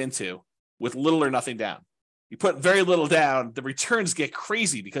going to move into with little or nothing down. You put very little down, the returns get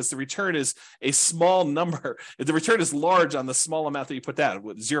crazy because the return is a small number. The return is large on the small amount that you put down,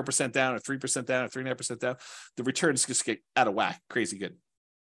 with 0% down or 3% down or 3.5% down. The returns just get out of whack, crazy good.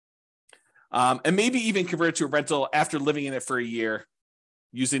 And maybe even convert it to a rental after living in it for a year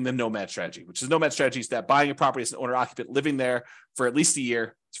using the nomad strategy, which is nomad strategy is that buying a property as an owner occupant, living there for at least a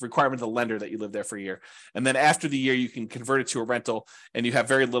year. It's a requirement of the lender that you live there for a year. And then after the year, you can convert it to a rental and you have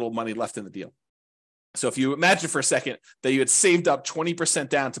very little money left in the deal. So if you imagine for a second that you had saved up 20%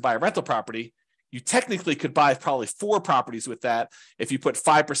 down to buy a rental property, you technically could buy probably 4 properties with that if you put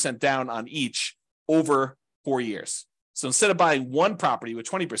 5% down on each over 4 years. So instead of buying 1 property with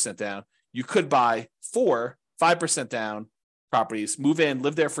 20% down, you could buy 4 5% down properties, move in,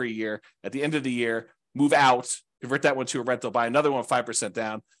 live there for a year. At the end of the year, move out, convert that one to a rental, buy another one 5%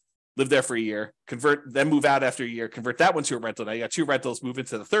 down, live there for a year, convert, then move out after a year, convert that one to a rental. Now you got 2 rentals, move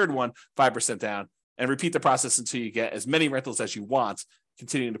into the third one, 5% down, and repeat the process until you get as many rentals as you want,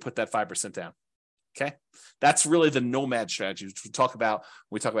 continuing to put that 5% down. Okay. That's really the nomad strategy, which we talk about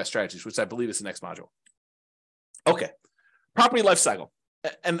when we talk about strategies, which I believe is the next module. Okay. Property life cycle.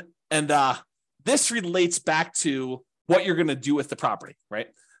 And this relates back to what you're going to do with the property, right?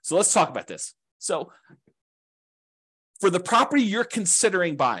 So let's talk about this. So for the property you're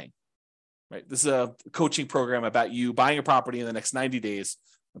considering buying, right? This is a coaching program about you buying a property in the next 90 days.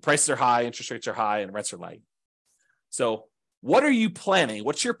 The prices are high, interest rates are high, and rents are lagging. So what are you planning?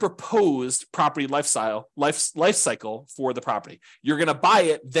 What's your proposed property life cycle for the property? You're going to buy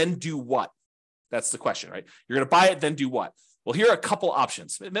it, then do what? That's the question, right? You're going to buy it, then do what? Well, here are a couple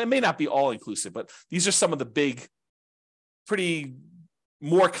options. It may not be all inclusive, but these are some of the big, pretty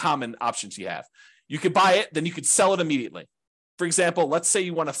more common options you have. You could buy it, then you could sell it immediately. For example, let's say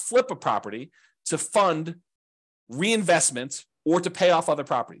you want to flip a property to fund reinvestment or to pay off other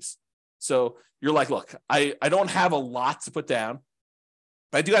properties. So you're like, look, I don't have a lot to put down,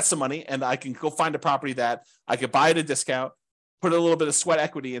 but I do have some money and I can go find a property that I could buy at a discount, put a little bit of sweat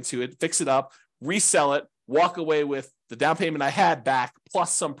equity into it, fix it up, resell it, walk away with the down payment I had back,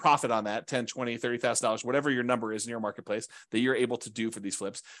 plus some profit on that, $10,000, $20,000, $30,000, whatever your number is in your marketplace that you're able to do for these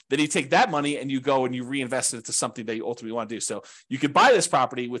flips. Then you take that money and you go and you reinvest it into something that you ultimately want to do. So you could buy this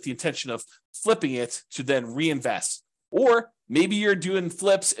property with the intention of flipping it to then reinvest. Or maybe you're doing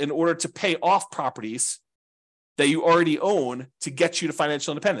flips in order to pay off properties that you already own to get you to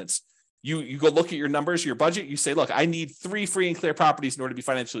financial independence. You go look at your numbers, your budget, you say, look, I need 3 free and clear properties in order to be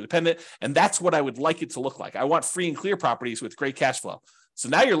financially independent. And that's what I would like it to look like. I want free and clear properties with great cash flow. So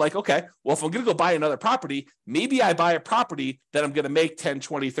now you're like, okay, well, if I'm going to go buy another property, maybe I buy a property that I'm going to make $10,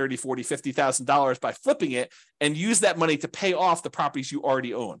 $20, $30, $40, $50,000 by flipping it and use that money to pay off the properties you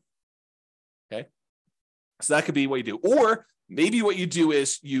already own. Okay. So that could be what you do. Or maybe what you do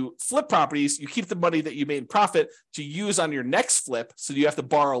is you flip properties, you keep the money that you made in profit to use on your next flip. So you have to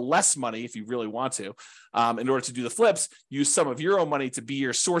borrow less money if you really want to, in order to do the flips, use some of your own money to be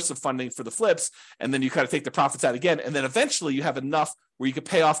your source of funding for the flips. And then you kind of take the profits out again. And then eventually you have enough where you could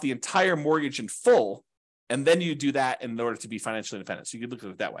pay off the entire mortgage in full. And then you do that in order to be financially independent. So you could look at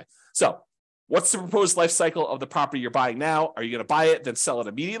it that way. So what's the proposed life cycle of the property you're buying now? Are you going to buy it, then sell it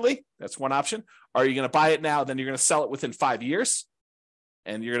immediately? That's one option. Are you going to buy it now, then you're going to sell it within 5 years?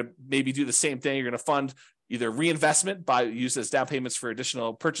 And you're going to maybe do the same thing. You're going to fund either reinvestment by use as down payments for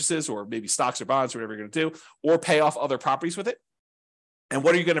additional purchases, or maybe stocks or bonds, or whatever you're going to do, or pay off other properties with it. And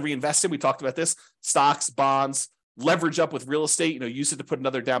what are you going to reinvest in? We talked about this: stocks, bonds, leverage up with real estate, use it to put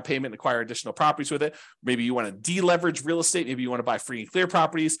another down payment and acquire additional properties with it. Maybe you want to deleverage real estate. Maybe you want to buy free and clear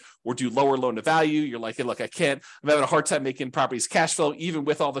properties or do lower loan to value. You're like, hey, look, I'm having a hard time making properties cash flow, even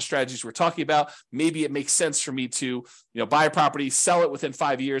with all the strategies we're talking about. Maybe it makes sense for me to, buy a property, sell it within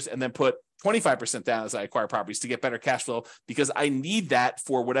 5 years, and then put 25% down as I acquire properties to get better cash flow, because I need that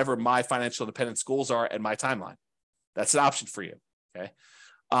for whatever my financial independence goals are and my timeline. That's an option for you. Okay.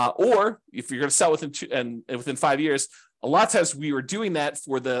 Or if you're going to sell within 5 years, a lot of times we were doing that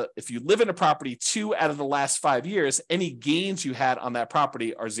if you live in a property 2 out of the last 5 years, any gains you had on that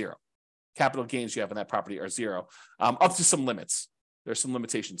property are zero. Capital gains you have on that property are zero, up to some limits. There's some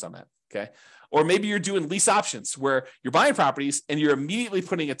limitations on that. Okay. Or maybe you're doing lease options where you're buying properties and you're immediately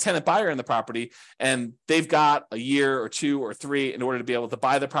putting a tenant buyer in the property, and they've got a year or 2 or 3 in order to be able to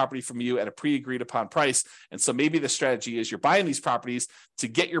buy the property from you at a pre-agreed upon price. And so maybe the strategy is you're buying these properties to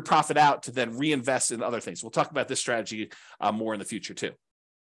get your profit out to then reinvest in other things. We'll talk about this strategy more in the future too.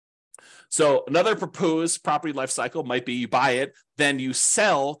 So another proposed property life cycle might be you buy it, then you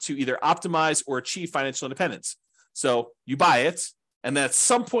sell to either optimize or achieve financial independence. So you buy it, and then at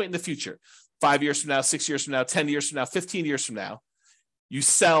some point in the future, 5 years from now, 6 years from now, 10 years from now, 15 years from now, you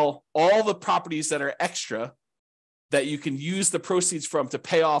sell all the properties that are extra that you can use the proceeds from to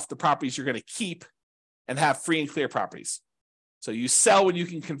pay off the properties you're going to keep and have free and clear properties. So you sell when you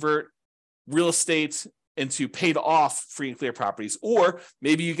can convert real estate into paid off free and clear properties. Or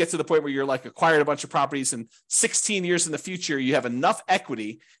maybe you get to the point where you're like acquired a bunch of properties and 16 years in the future, you have enough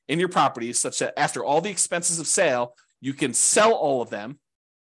equity in your properties such that after all the expenses of sale, you can sell all of them.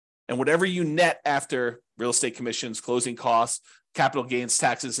 And whatever you net after real estate commissions, closing costs, capital gains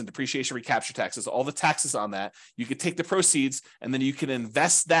taxes, and depreciation recapture taxes, all the taxes on that, you can take the proceeds and then you can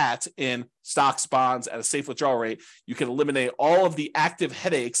invest that in stocks, bonds at a safe withdrawal rate. You can eliminate all of the active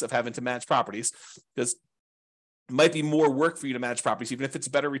headaches of having to manage properties, because it might be more work for you to manage properties, even if it's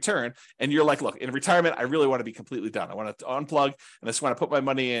a better return. And you're like, look, in retirement, I really want to be completely done. I want to unplug and I just want to put my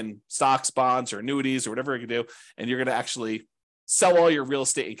money in stocks, bonds, or annuities, or whatever I can do. And you're going to actually sell all your real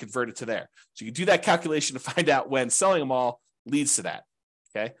estate and convert it to there. So you can do that calculation to find out when selling them all leads to that.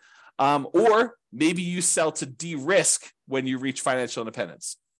 Okay. Or maybe you sell to de-risk when you reach financial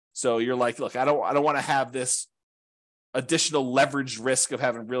independence. So you're like, look, I don't want to have this additional leveraged risk of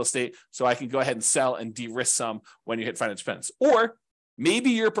having real estate, so I can go ahead and sell and de-risk some when you hit financial independence. Or maybe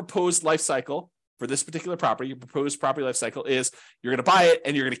your proposed life cycle for this particular property, your proposed property life cycle is you're going to buy it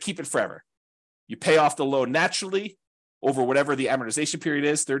and you're going to keep it forever. You pay off the loan naturally over whatever the amortization period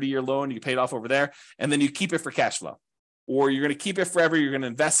is, 30-year loan, you pay it off over there, and then you keep it for cash flow. Or you're going to keep it forever, you're going to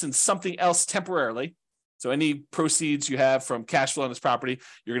invest in something else temporarily. So any proceeds you have from cash flow on this property,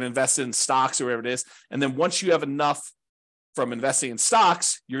 you're going to invest in stocks or whatever it is. And then once you have enough from investing in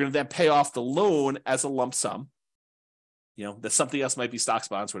stocks, you're going to then pay off the loan as a lump sum. You know, that something else might be stocks,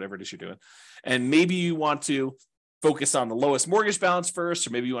 bonds, whatever it is you're doing. And maybe you want to focus on the lowest mortgage balance first,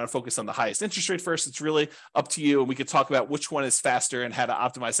 or maybe you want to focus on the highest interest rate first. It's really up to you. And we could talk about which one is faster and how to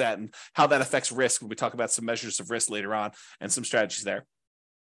optimize that and how that affects risk when we talk about some measures of risk later on and some strategies there.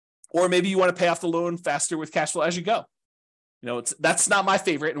 Or maybe you want to pay off the loan faster with cash flow as you go. You know, that's not my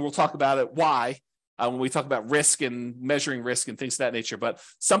favorite, and we'll talk about it why when we talk about risk and measuring risk and things of that nature. But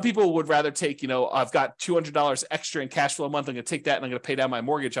some people would rather take, you know, I've got $200 extra in cash flow a month. I'm going to take that and I'm going to pay down my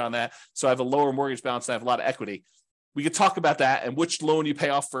mortgage on that. So I have a lower mortgage balance and I have a lot of equity. We could talk about that and which loan you pay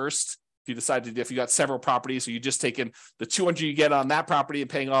off first. If you decide to, if you got several properties, or you just taking the 200 you get on that property and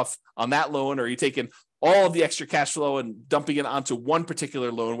paying off on that loan, or you taking all of the extra cash flow and dumping it onto one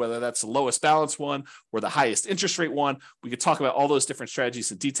particular loan, whether that's the lowest balance one or the highest interest rate one. We could talk about all those different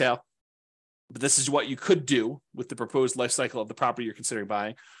strategies in detail. But this is what you could do with the proposed life cycle of the property you're considering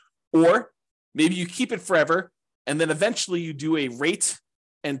buying. Or maybe you keep it forever, and then eventually you do a rate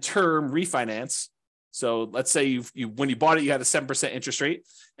and term refinance. So let's say when you bought it, you had a 7% interest rate,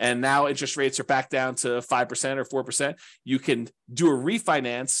 and now interest rates are back down to 5% or 4%. You can do a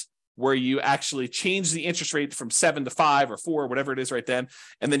refinance where you actually change the interest rate from 7 to 5 or 4, whatever it is right then,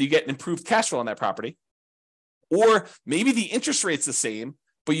 and then you get an improved cash flow on that property. Or maybe the interest rate's the same,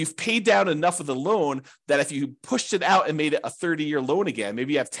 but you've paid down enough of the loan that if you pushed it out and made it a 30-year loan again,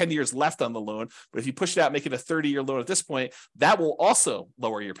 maybe you have 10 years left on the loan, but if you push it out, make it a 30-year loan at this point, that will also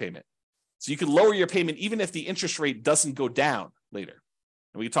lower your payment. So you can lower your payment even if the interest rate doesn't go down later.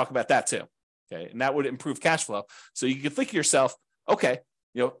 And we can talk about that too. Okay. And that would improve cash flow. So you can think to yourself, okay,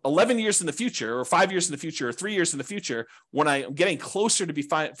 11 years in the future, or 5 years in the future, or 3 years in the future, when I'm getting closer to be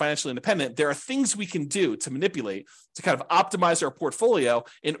financially independent, there are things we can do to manipulate, to kind of optimize our portfolio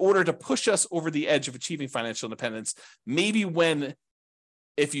in order to push us over the edge of achieving financial independence. Maybe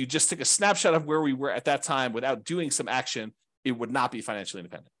if you just took a snapshot of where we were at that time without doing some action, it would not be financially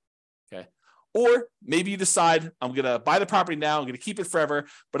independent. Okay. Or maybe you decide, I'm going to buy the property now, I'm going to keep it forever,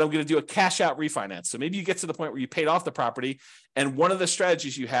 but I'm going to do a cash out refinance. So maybe you get to the point where you paid off the property, and one of the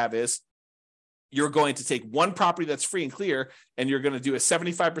strategies you have is you're going to take one property that's free and clear, and you're going to do a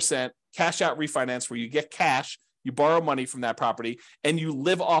 75% cash out refinance where you get cash, you borrow money from that property, and you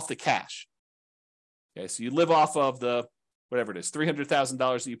live off the cash. Okay, so you live off of the whatever it is, $300,000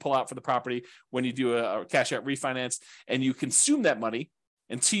 that you pull out for the property when you do a cash out refinance, and you consume that money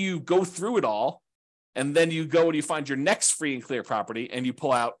until you go through it all, and then you go and you find your next free and clear property, and you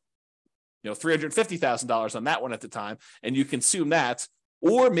pull out, $350,000 on that one at the time, and you consume that.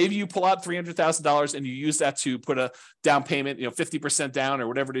 Or maybe you pull out $300,000 and you use that to put a down payment, 50% down or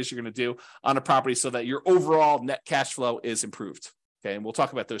whatever it is you're going to do on a property so that your overall net cash flow is improved. Okay. And we'll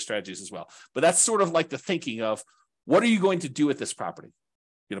talk about those strategies as well. But that's sort of like the thinking of what are you going to do with this property?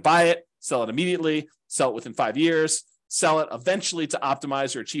 You're going to buy it, sell it immediately, sell it within 5 years, sell it eventually to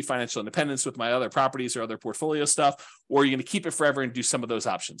optimize or achieve financial independence with my other properties or other portfolio stuff, or you're going to keep it forever and do some of those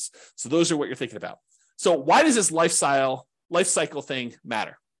options. So those are what you're thinking about. So why does this life cycle thing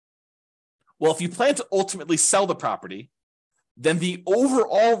matter? Well, if you plan to ultimately sell the property, then the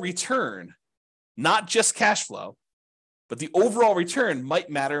overall return, not just cash flow, but the overall return might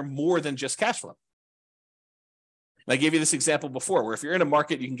matter more than just cash flow. And I gave you this example before, where if you're in a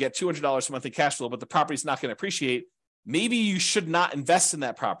market, you can get $200 a month in cash flow, but the property's not going to appreciate. Maybe you should not invest in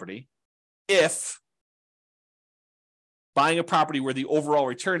that property if buying a property where the overall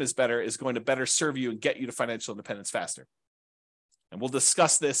return is better is going to better serve you and get you to financial independence faster. And we'll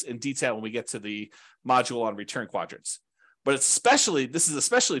discuss this in detail when we get to the module on return quadrants. But this is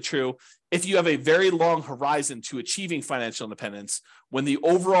especially true if you have a very long horizon to achieving financial independence when the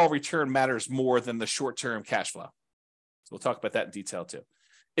overall return matters more than the short-term cash flow. So we'll talk about that in detail too.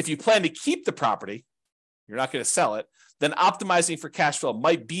 If you plan to keep the property, you're not going to sell it, then optimizing for cash flow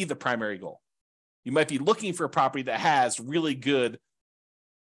might be the primary goal. You might be looking for a property that has really good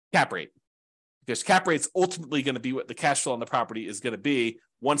cap rate, because cap rate's ultimately going to be what the cash flow on the property is going to be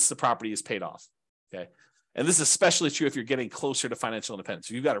once the property is paid off. Okay. And this is especially true if you're getting closer to financial independence.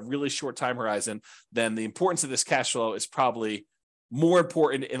 If you've got a really short time horizon, then the importance of this cash flow is probably more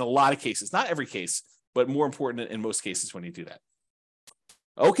important in a lot of cases. Not every case, but more important in most cases when you do that.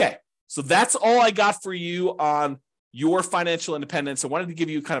 Okay. So that's all I got for you on your financial independence. I wanted to give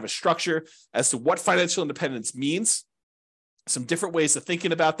you kind of a structure as to what financial independence means, some different ways of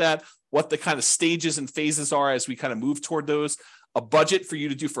thinking about that, what the kind of stages and phases are as we kind of move toward those, a budget for you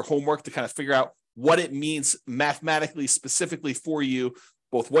to do for homework to kind of figure out what it means mathematically, specifically for you,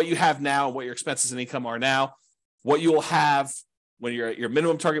 both what you have now and what your expenses and income are now, what you will have when you're at your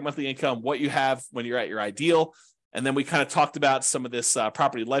minimum target monthly income, what you have when you're at your ideal. And then we kind of talked about some of this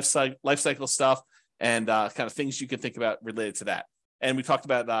property life cycle stuff and kind of things you can think about related to that. And we talked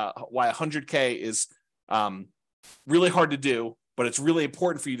about why 100K is really hard to do, but it's really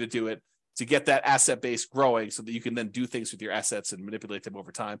important for you to do it to get that asset base growing so that you can then do things with your assets and manipulate them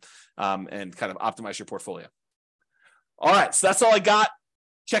over time and kind of optimize your portfolio. All right, so that's all I got.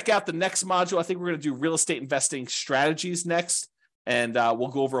 Check out the next module. I think we're going to do real estate investing strategies next. And we'll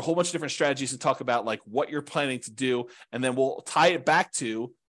go over a whole bunch of different strategies and talk about like what you're planning to do. And then we'll tie it back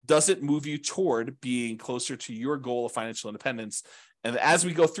to, does it move you toward being closer to your goal of financial independence? And as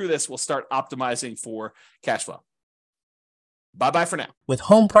we go through this, we'll start optimizing for cash flow. Bye-bye for now. With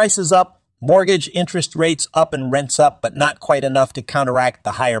home prices up, mortgage interest rates up and rents up, but not quite enough to counteract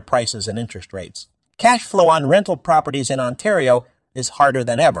the higher prices and interest rates, cash flow on rental properties in Ontario is harder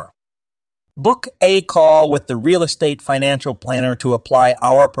than ever. Book a call with the Real Estate Financial Planner to apply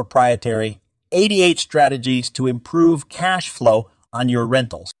our proprietary 88 strategies to improve cash flow on your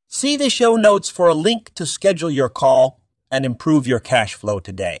rentals. See the show notes for a link to schedule your call and improve your cash flow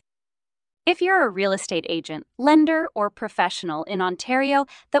today. If you're a real estate agent, lender, or professional in Ontario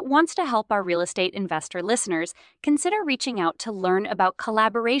that wants to help our real estate investor listeners, consider reaching out to learn about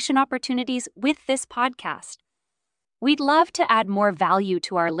collaboration opportunities with this podcast. We'd love to add more value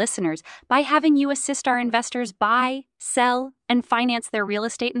to our listeners by having you assist our investors buy, sell, and finance their real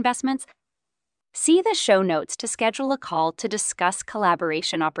estate investments. See the show notes to schedule a call to discuss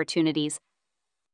collaboration opportunities.